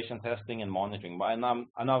activation testing and monitoring. But I'm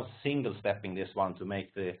now single-stepping this one to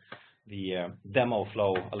make the demo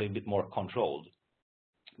flow a little bit more controlled.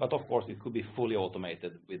 But of course, it could be fully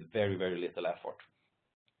automated with very, very little effort.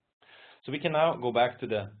 So we can now go back to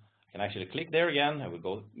I can actually click there again. I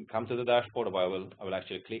will come to the dashboard, or I will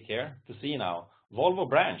actually click here to see now. Volvo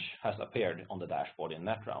branch has appeared on the dashboard in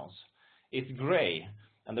Netrounds. It's gray,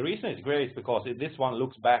 and the reason it's gray is because this one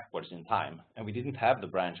looks backwards in time, and we didn't have the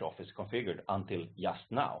branch office configured until just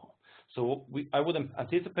now. So I would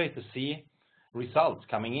anticipate to see results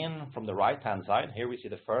coming in from the right-hand side. Here we see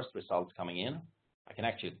the first results coming in. I can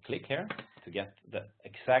actually click here to get the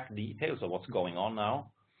exact details of what's going on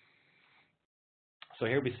now. So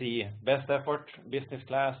here we see best effort, business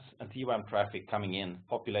class, and TWAM traffic coming in,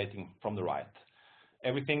 populating from the right.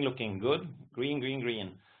 Everything looking good, green, green,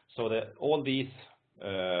 green. So that all these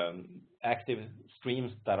active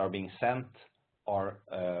streams that are being sent are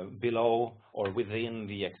below or within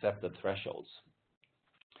the accepted thresholds.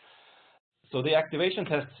 So the activation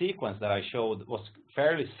test sequence that I showed was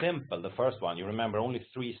fairly simple, the first one. You remember only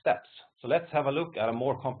 3 steps. So let's have a look at a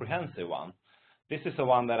more comprehensive one. This is the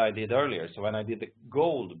one that I did earlier. So when I did the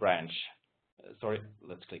gold branch, sorry,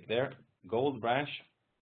 let's click there, gold branch.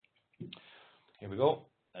 Here we go.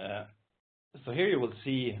 So here you will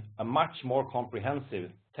see a much more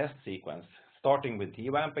comprehensive test sequence, starting with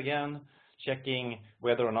TWAMP again, checking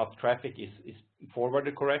whether or not traffic is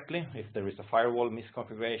forwarded correctly. If there is a firewall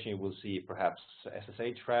misconfiguration, you will see perhaps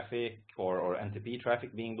SSH traffic or NTP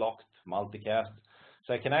traffic being blocked, multicast.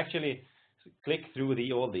 So I can actually click through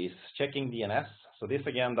all these, checking DNS. So this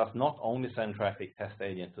again does not only send traffic test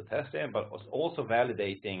agent to test agent, but also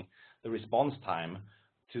validating the response time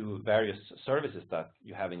to various services that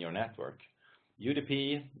you have in your network.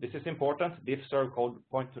 UDP, this is important, diff serve code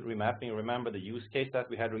point remapping. Remember the use case that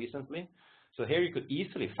we had recently. So here you could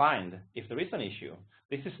easily find if there is an issue.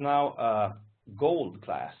 This is now a gold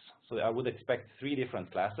class. So I would expect 3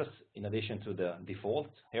 different classes in addition to the default.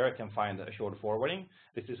 Here I can find assured forwarding.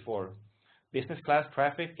 This is for business class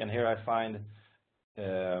traffic, and here I find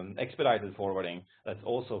expedited forwarding that's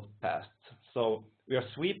also passed. So we are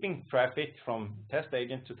sweeping traffic from test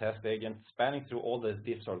agent to test agent, spanning through all the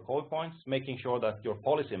diffs or call points, making sure that your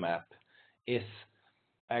policy map is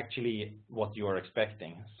actually what you are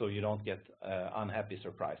expecting, so you don't get unhappy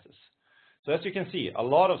surprises. So as you can see, a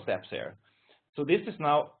lot of steps here. So this is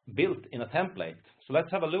now built in a template. So let's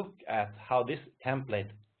have a look at how this template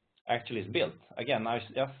actually is built. Again, I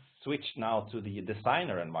just switched now to the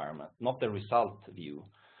designer environment, not the result view.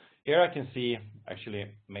 Here I can see, actually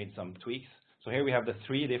made some tweaks. So here we have the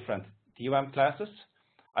 3 different TWAMP classes.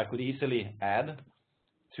 I could easily add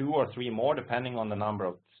 2 or 3 more depending on the number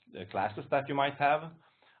of classes that you might have.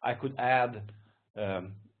 I could add,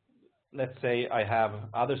 let's say I have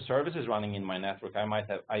other services running in my network. I might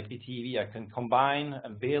have IPTV. I can combine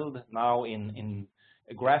and build now in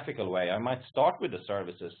a graphical way. I might start with the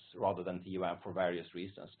services rather than TWAMP for various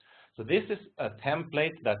reasons. So this is a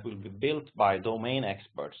template that will be built by domain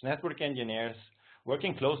experts, network engineers,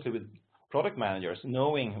 working closely with product managers,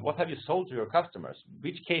 knowing what have you sold to your customers,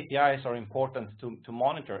 which KPIs are important to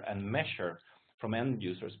monitor and measure from end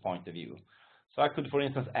users' point of view. So I could, for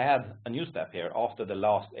instance, add a new step here after the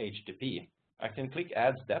last HTTP. I can click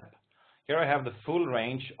Add Step. Here I have the full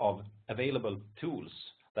range of available tools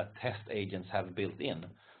that test agents have built in.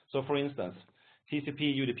 So for instance,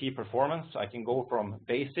 TCP, UDP performance, I can go from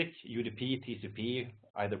basic UDP, TCP,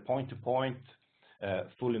 either point-to-point,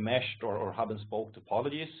 fully meshed or hub and spoke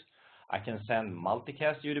topologies. I can send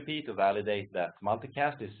multicast UDP to validate that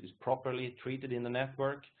multicast is properly treated in the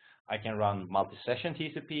network. I can run multi-session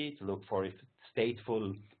TCP to look for if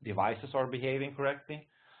stateful devices are behaving correctly.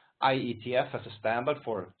 IETF as a standard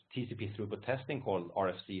for TCP throughput testing called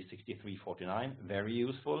RFC 6349, very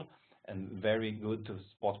useful and very good to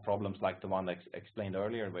spot problems like the one that explained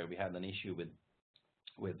earlier where we had an issue with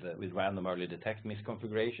with random early detect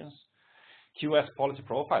misconfigurations. QS policy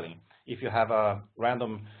profiling. If you have a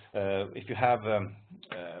random, if you have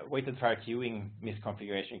weighted fair queuing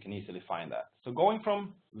misconfiguration, you can easily find that. So going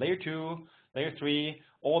from layer 2, layer 3,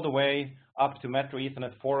 all the way up to Metro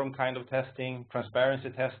Ethernet forum kind of testing, transparency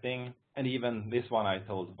testing, and even this one I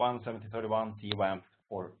told, 17031 TWAMP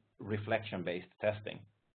for reflection-based testing.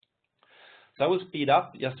 So I will speed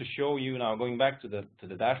up just to show you now, going back to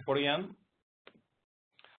the dashboard again.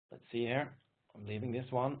 Let's see here. I'm leaving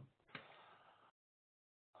this one.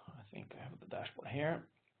 I think I have the dashboard here.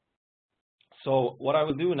 So what I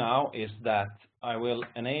will do now is that I will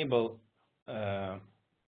enable, going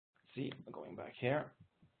back here.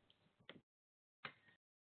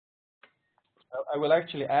 I will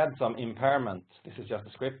actually add some impairment. This is just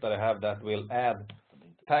a script that I have that will add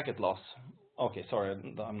packet loss. Okay, sorry,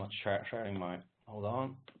 I'm not sharing my, hold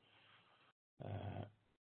on.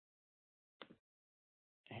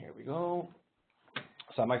 Here we go.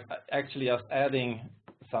 So I'm actually just adding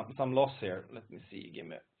some loss here. Let me see, give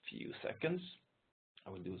me a few seconds.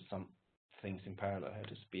 I will do some things in parallel here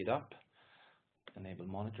to speed up. Enable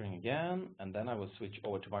monitoring again, and then I will switch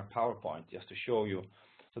over to my PowerPoint just to show you.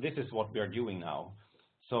 So this is what we are doing now.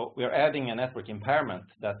 So we are adding a network impairment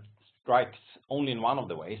that strikes only in one of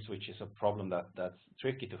the ways, which is a problem that's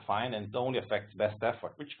tricky to find, and it only affects best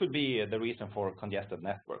effort, which could be the reason for congested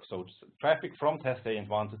network. So traffic from test agent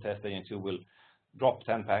 1 to test agent 2 will drop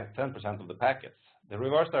 10% of the packets. The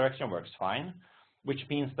reverse direction works fine, which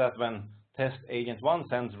means that when test agent 1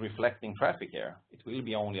 sends reflecting traffic here, it will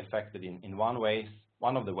be only affected in one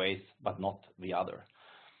of the ways, but not the other.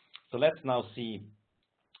 So let's now see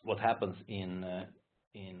what happens in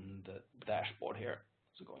the dashboard here.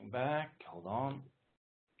 So going back, hold on.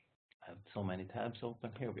 I have so many tabs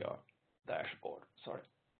open. Here we are, dashboard, sorry.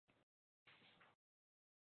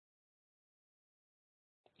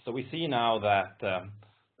 So we see now that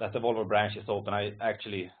the Volvo branch is open. I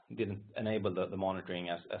actually didn't enable the monitoring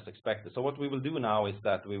as expected. So what we will do now is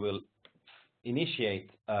that we will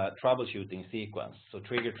initiate a troubleshooting sequence. So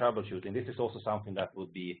trigger troubleshooting. This is also something that will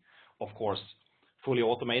be, of course, fully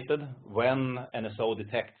automated when NSO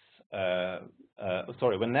detects,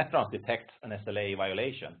 when Netrounds detects an SLA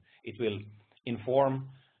violation. It will inform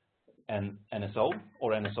an NSO,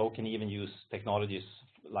 or NSO can even use technologies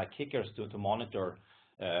like kickers to monitor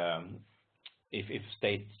if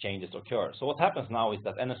state changes occur. So what happens now is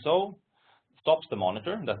that NSO stops the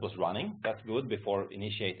monitor that was running. That's good before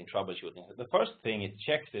initiating troubleshooting. The first thing it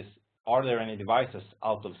checks is, are there any devices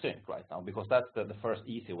out of sync right now? Because that's the first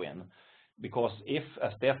easy win. Because if,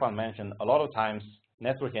 as Stefan mentioned, a lot of times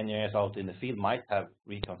network engineers out in the field might have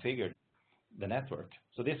reconfigured the network.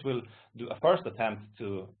 So this will do a first attempt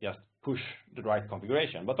to just push the right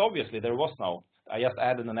configuration. But obviously there was no, I just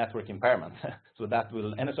added a network impairment. So that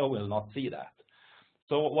will, NSO will not see that.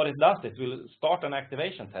 So what it does, it will start an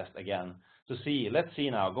activation test again to see, let's see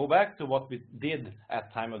now, go back to what we did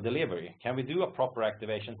at time of delivery. Can we do a proper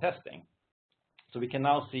activation testing? So we can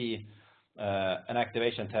now see an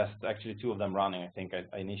activation test, actually 2 of them running. I think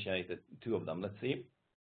I initiated 2 of them. Let's see.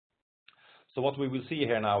 So what we will see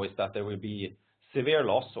here now is that there will be severe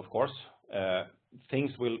loss, of course.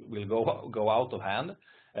 Things will go out of hand.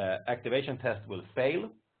 Activation test will fail.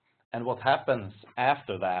 And what happens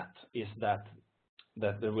after that is that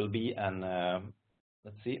there will be an,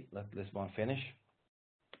 let's see, let this one finish.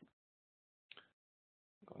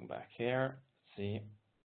 Going back here, let's see.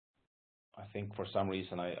 I think for some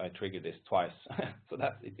reason I triggered this twice. So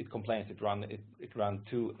that it complains it ran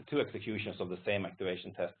two executions of the same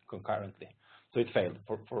activation test concurrently. So it failed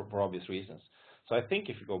for obvious reasons. So I think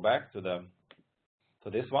if you go back to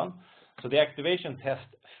this one, so the activation test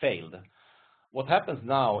failed. What happens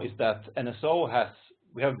now is that NSO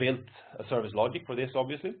we have built a service logic for this,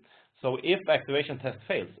 obviously. So if activation test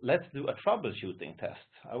fails, let's do a troubleshooting test.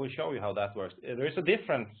 I will show you how that works. There is a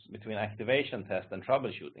difference between activation test and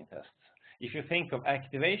troubleshooting tests. If you think of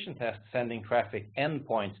activation test sending traffic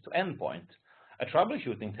endpoint to endpoint, a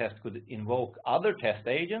troubleshooting test could invoke other test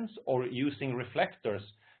agents or using reflectors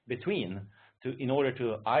between in order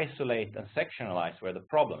to isolate and sectionalize where the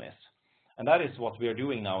problem is. And that is what we are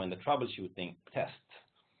doing now in the troubleshooting test.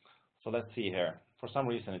 So let's see here. For some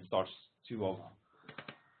reason it starts two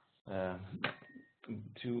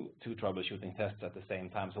troubleshooting tests at the same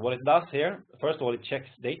time. So what it does here, first of all, it checks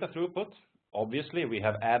data throughput. Obviously, we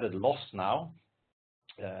have added loss now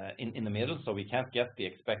in the middle, so we can't get the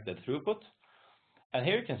expected throughput. And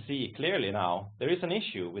here you can see clearly now, there is an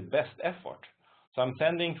issue with best effort. So I'm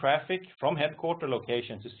sending traffic from headquarter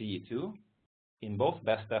location to CE2 in both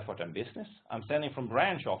best effort and business. I'm sending from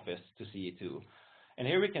branch office to CE2. And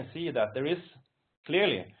here we can see that there is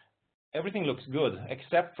clearly, everything looks good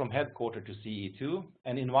except from headquarter to CE2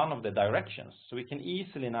 and in one of the directions. So we can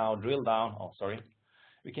easily now drill down,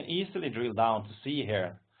 we can easily drill down to see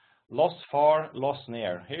here, loss far, loss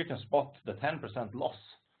near. Here you can spot the 10% loss.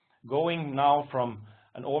 Going now from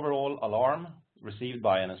an overall alarm received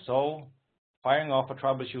by NSO, firing off a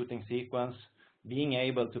troubleshooting sequence, being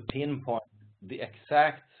able to pinpoint the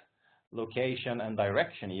exact location and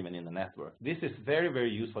direction even in the network. This is very,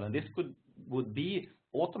 very useful, and this would be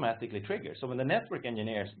automatically triggered. So when the network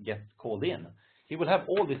engineers get called in, he will have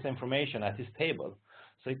all this information at his table.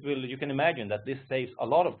 So it will, you can imagine that this saves a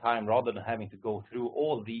lot of time rather than having to go through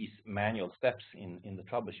all these manual steps in the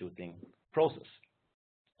troubleshooting process.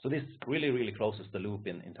 So this really, really closes the loop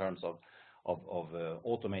in terms of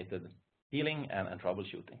automated healing and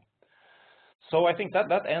troubleshooting. So I think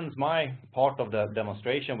that ends my part of the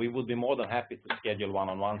demonstration. We would be more than happy to schedule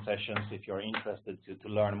one-on-one sessions if you're interested to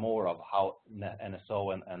learn more of how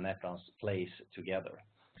NSO and Netrounds plays together.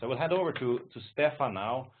 So we'll hand over to Stefan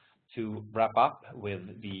now to wrap up with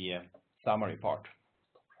the summary part.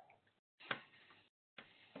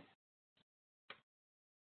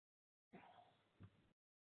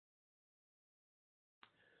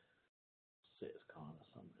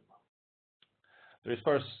 There is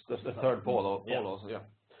first the third poll also, yeah.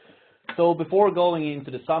 So before going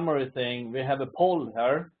into the summary thing, we have a poll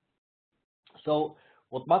here. So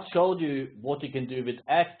what Mats showed you, what you can do with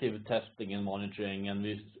active testing and monitoring, and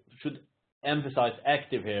we should emphasize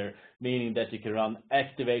active here, meaning that you can run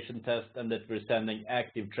activation tests and that we're sending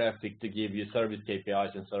active traffic to give you service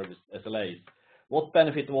KPIs and service SLAs. What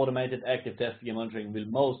benefit of automated active testing and monitoring will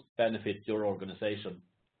most benefit your organization?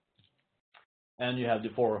 And you have the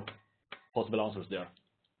 4 possible answers there.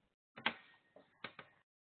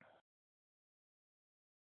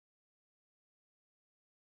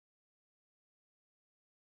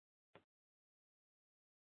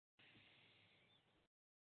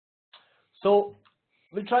 So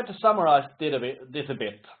we'll try to summarize this a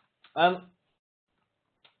bit. And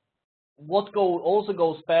what also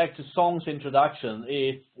goes back to Song's introduction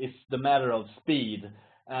is the matter of speed.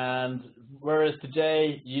 And whereas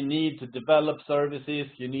today you need to develop services,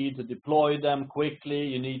 you need to deploy them quickly,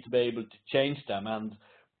 you need to be able to change them. And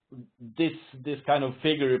this kind of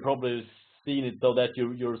figure, you probably seen it so that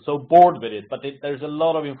you're so bored with it, but there's a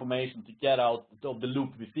lot of information to get out of the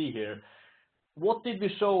loop we see here. What did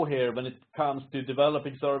we show here when it comes to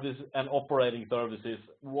developing service and operating services?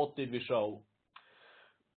 What did we show?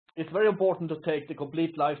 It's very important to take the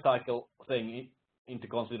complete life cycle thing into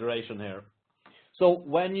consideration here. So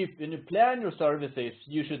when you plan your services,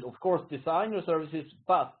 you should of course design your services,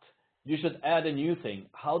 but you should add a new thing.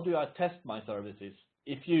 How do I test my services?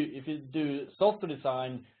 If you do software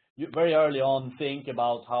design, you very early on think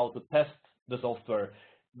about how to test the software.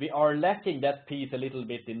 We are lacking that piece a little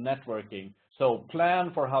bit in networking. So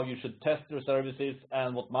plan for how you should test your services,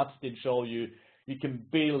 and what Mats did show you, you can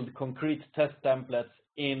build concrete test templates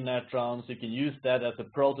in Netrounds. You can use that as a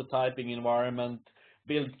prototyping environment,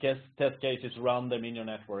 build test cases, run them in your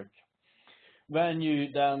network. When you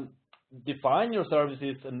then define your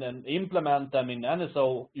services and then implement them in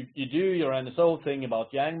NSO, you do your NSO thing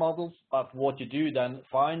about Yang models, but what you do then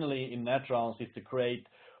finally in Netrounds is to create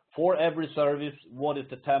for every service, what is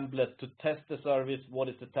the template to test the service, what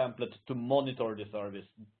is the template to monitor the service.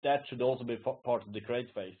 That should also be part of the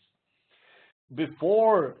create phase.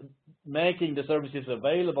 Before making the services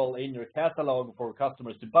available in your catalog for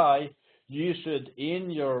customers to buy, you should,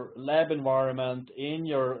 in your lab environment, in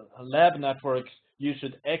your lab networks, you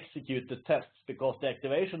should execute the tests, because the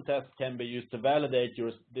activation test can be used to validate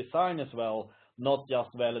your design as well, not just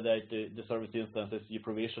validate the service instances you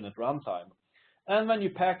provision at runtime. And when you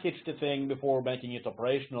package the thing before making it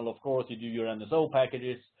operational, of course, you do your NSO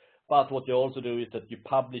packages, but what you also do is that you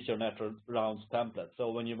publish your Netrounds template. So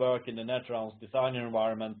when you work in the Netrounds designer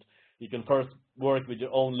environment, you can first work with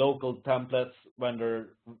your own local templates. When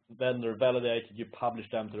they're validated, you publish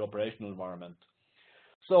them to the operational environment.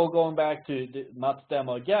 So going back to the Mats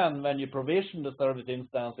demo again, when you provision the service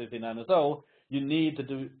instances in NSO, you need to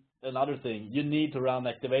do another thing. You need to run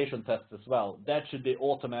activation tests as well. That should be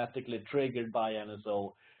automatically triggered by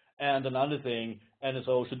NSO. And another thing,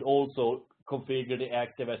 NSO should also configure the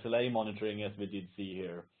active SLA monitoring, as we did see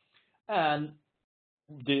here. And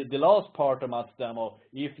the last part of Mats demo,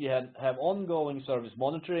 if you have ongoing service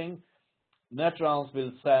monitoring, Netrounds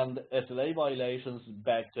will send SLA violations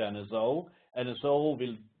back to NSO. NSO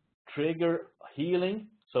will trigger healing.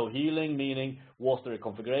 So healing meaning, was there a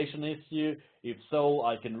configuration issue? If so,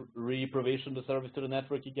 I can re-provision the service to the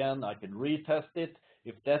network again. I can retest it.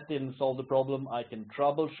 If that didn't solve the problem, I can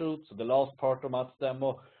troubleshoot. So the last part of Mats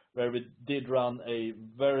demo, where we did run a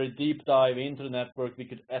very deep dive into the network. We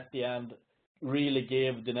could, at the end, really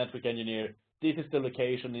give the network engineer, this is the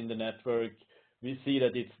location in the network. We see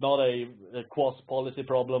that it's not a QoS policy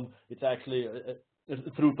problem. It's actually a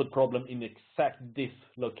throughput problem in exact this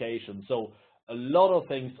location. So a lot of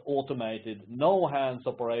things automated, no hands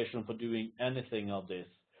operation for doing anything of this.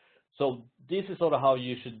 So this is sort of how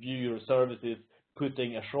you should view your services,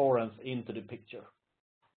 putting assurance into the picture.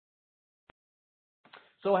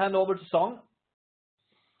 So hand over to Song.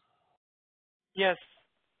 Yes.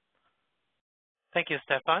 Thank you,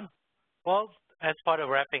 Stefan. Well, as part of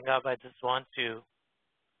wrapping up, I just want to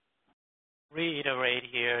reiterate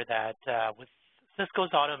here that with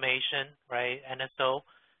Cisco's automation, right, NSO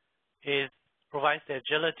provides the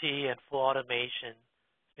agility and full automation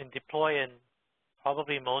in deploying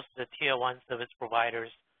probably most of the Tier 1 service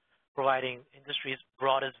providers, providing industry's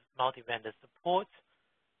broadest multi-vendor support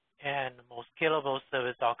and most scalable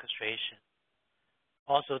service orchestration.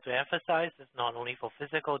 Also, to emphasize, it's not only for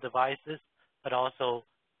physical devices, but also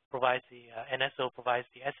provides NSO provides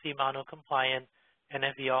the SC-mono compliant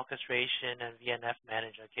NFV orchestration and VNF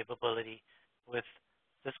manager capability with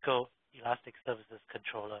Cisco Elastic Services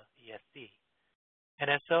Controller, ESC.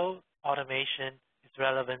 NSO automation is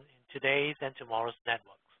relevant in today's and tomorrow's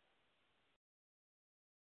networks.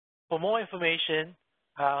 For more information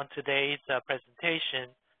on today's presentation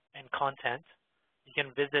and content, you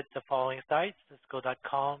can visit the following sites: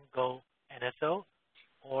 cisco.com/go/NSO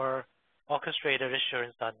or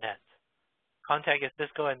orchestratedassurance.net. Contact your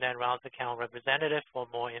Cisco and Netrounds account representative for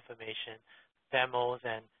more information, demos,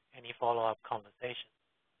 and any follow-up conversations.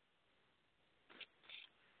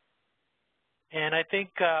 And I think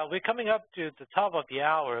we're coming up to the top of the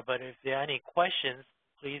hour, but if there are any questions,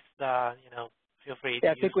 please, feel free to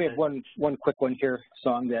I think we have one quick one here,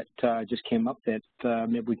 Song, that just came up that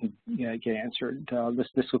maybe we can get answered.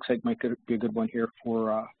 This looks like might be a good one here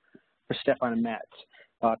for Stefan and Matt.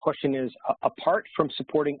 Question is, apart from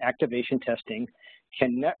supporting activation testing,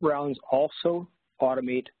 can Netrounds also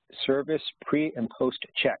automate service pre- and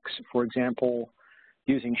post-checks? For example,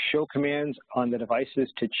 using show commands on the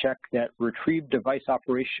devices to check that retrieved device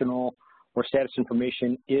operational or status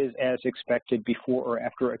information is as expected before or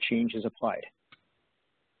after a change is applied.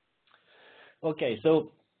 Okay,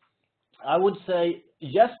 so I would say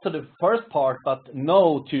yes to the first part, but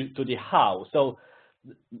no to the how. So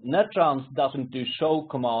Netrounds doesn't do show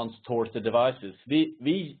commands towards the devices.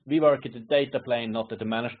 We work at the data plane, not at the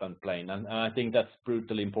management plane, and I think that's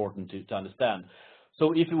brutally important to understand.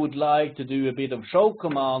 So if you would like to do a bit of show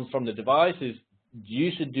commands from the devices, you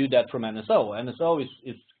should do that from NSO. NSO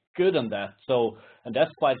is good on that. So, and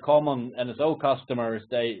that's quite common. NSO customers,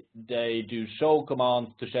 they do show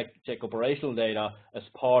commands to check operational data as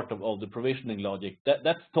part of the provisioning logic.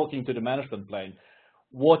 That's talking to the management plane.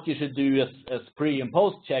 What you should do as pre and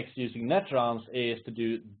post checks using Netrounds is to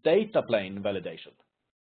do data plane validation.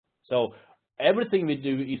 So everything we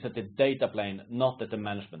do is at the data plane, not at the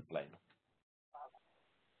management plane.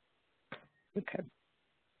 Okay,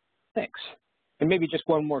 thanks. And maybe just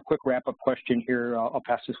one more quick wrap-up question here. I'll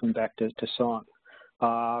pass this one back to Song.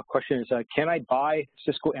 Question is, can I buy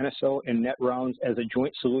Cisco NSO and Netrounds as a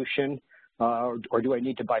joint solution, or do I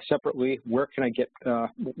need to buy separately? Where can I get?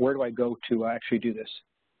 Where do I go to actually do this?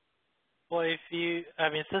 Well,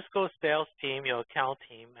 Cisco sales team, your account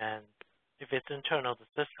team, and if it's internal to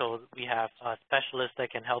Cisco, we have specialists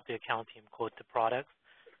that can help the account team quote the products.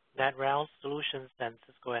 Netrounds solutions and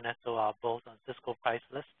Cisco NSO are both on Cisco price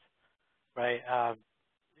lists, right?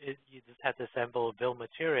 You just have to assemble a bill of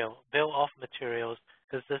materials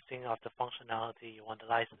consisting of the functionality you want to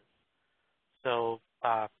license. So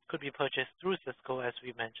could be purchased through Cisco, as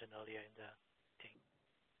we mentioned earlier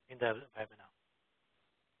in the webinar.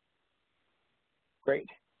 Great.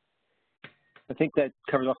 I think that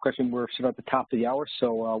covers off the question. We're sort of at the top of the hour,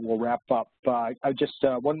 so we'll wrap up. Just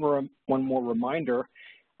one more reminder.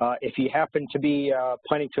 If you happen to be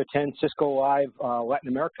planning to attend Cisco Live Latin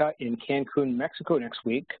America in Cancun, Mexico next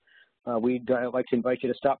week, we'd like to invite you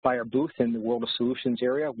to stop by our booth in the World of Solutions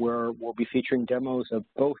area, where we'll be featuring demos of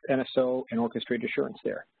both NSO and Orchestrated Assurance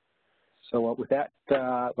there. So with that,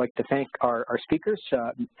 I'd like to thank our speakers,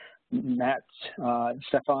 Matt,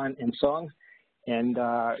 Stefan, and Song, and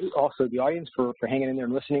also the audience for hanging in there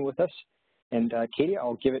and listening with us. And Katie,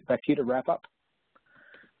 I'll give it back to you to wrap up.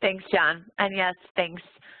 Thanks, John. And yes, thanks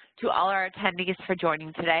to all our attendees for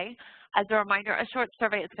joining today. As a reminder, a short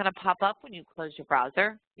survey is going to pop up when you close your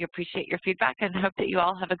browser. We appreciate your feedback and hope that you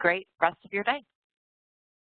all have a great rest of your day.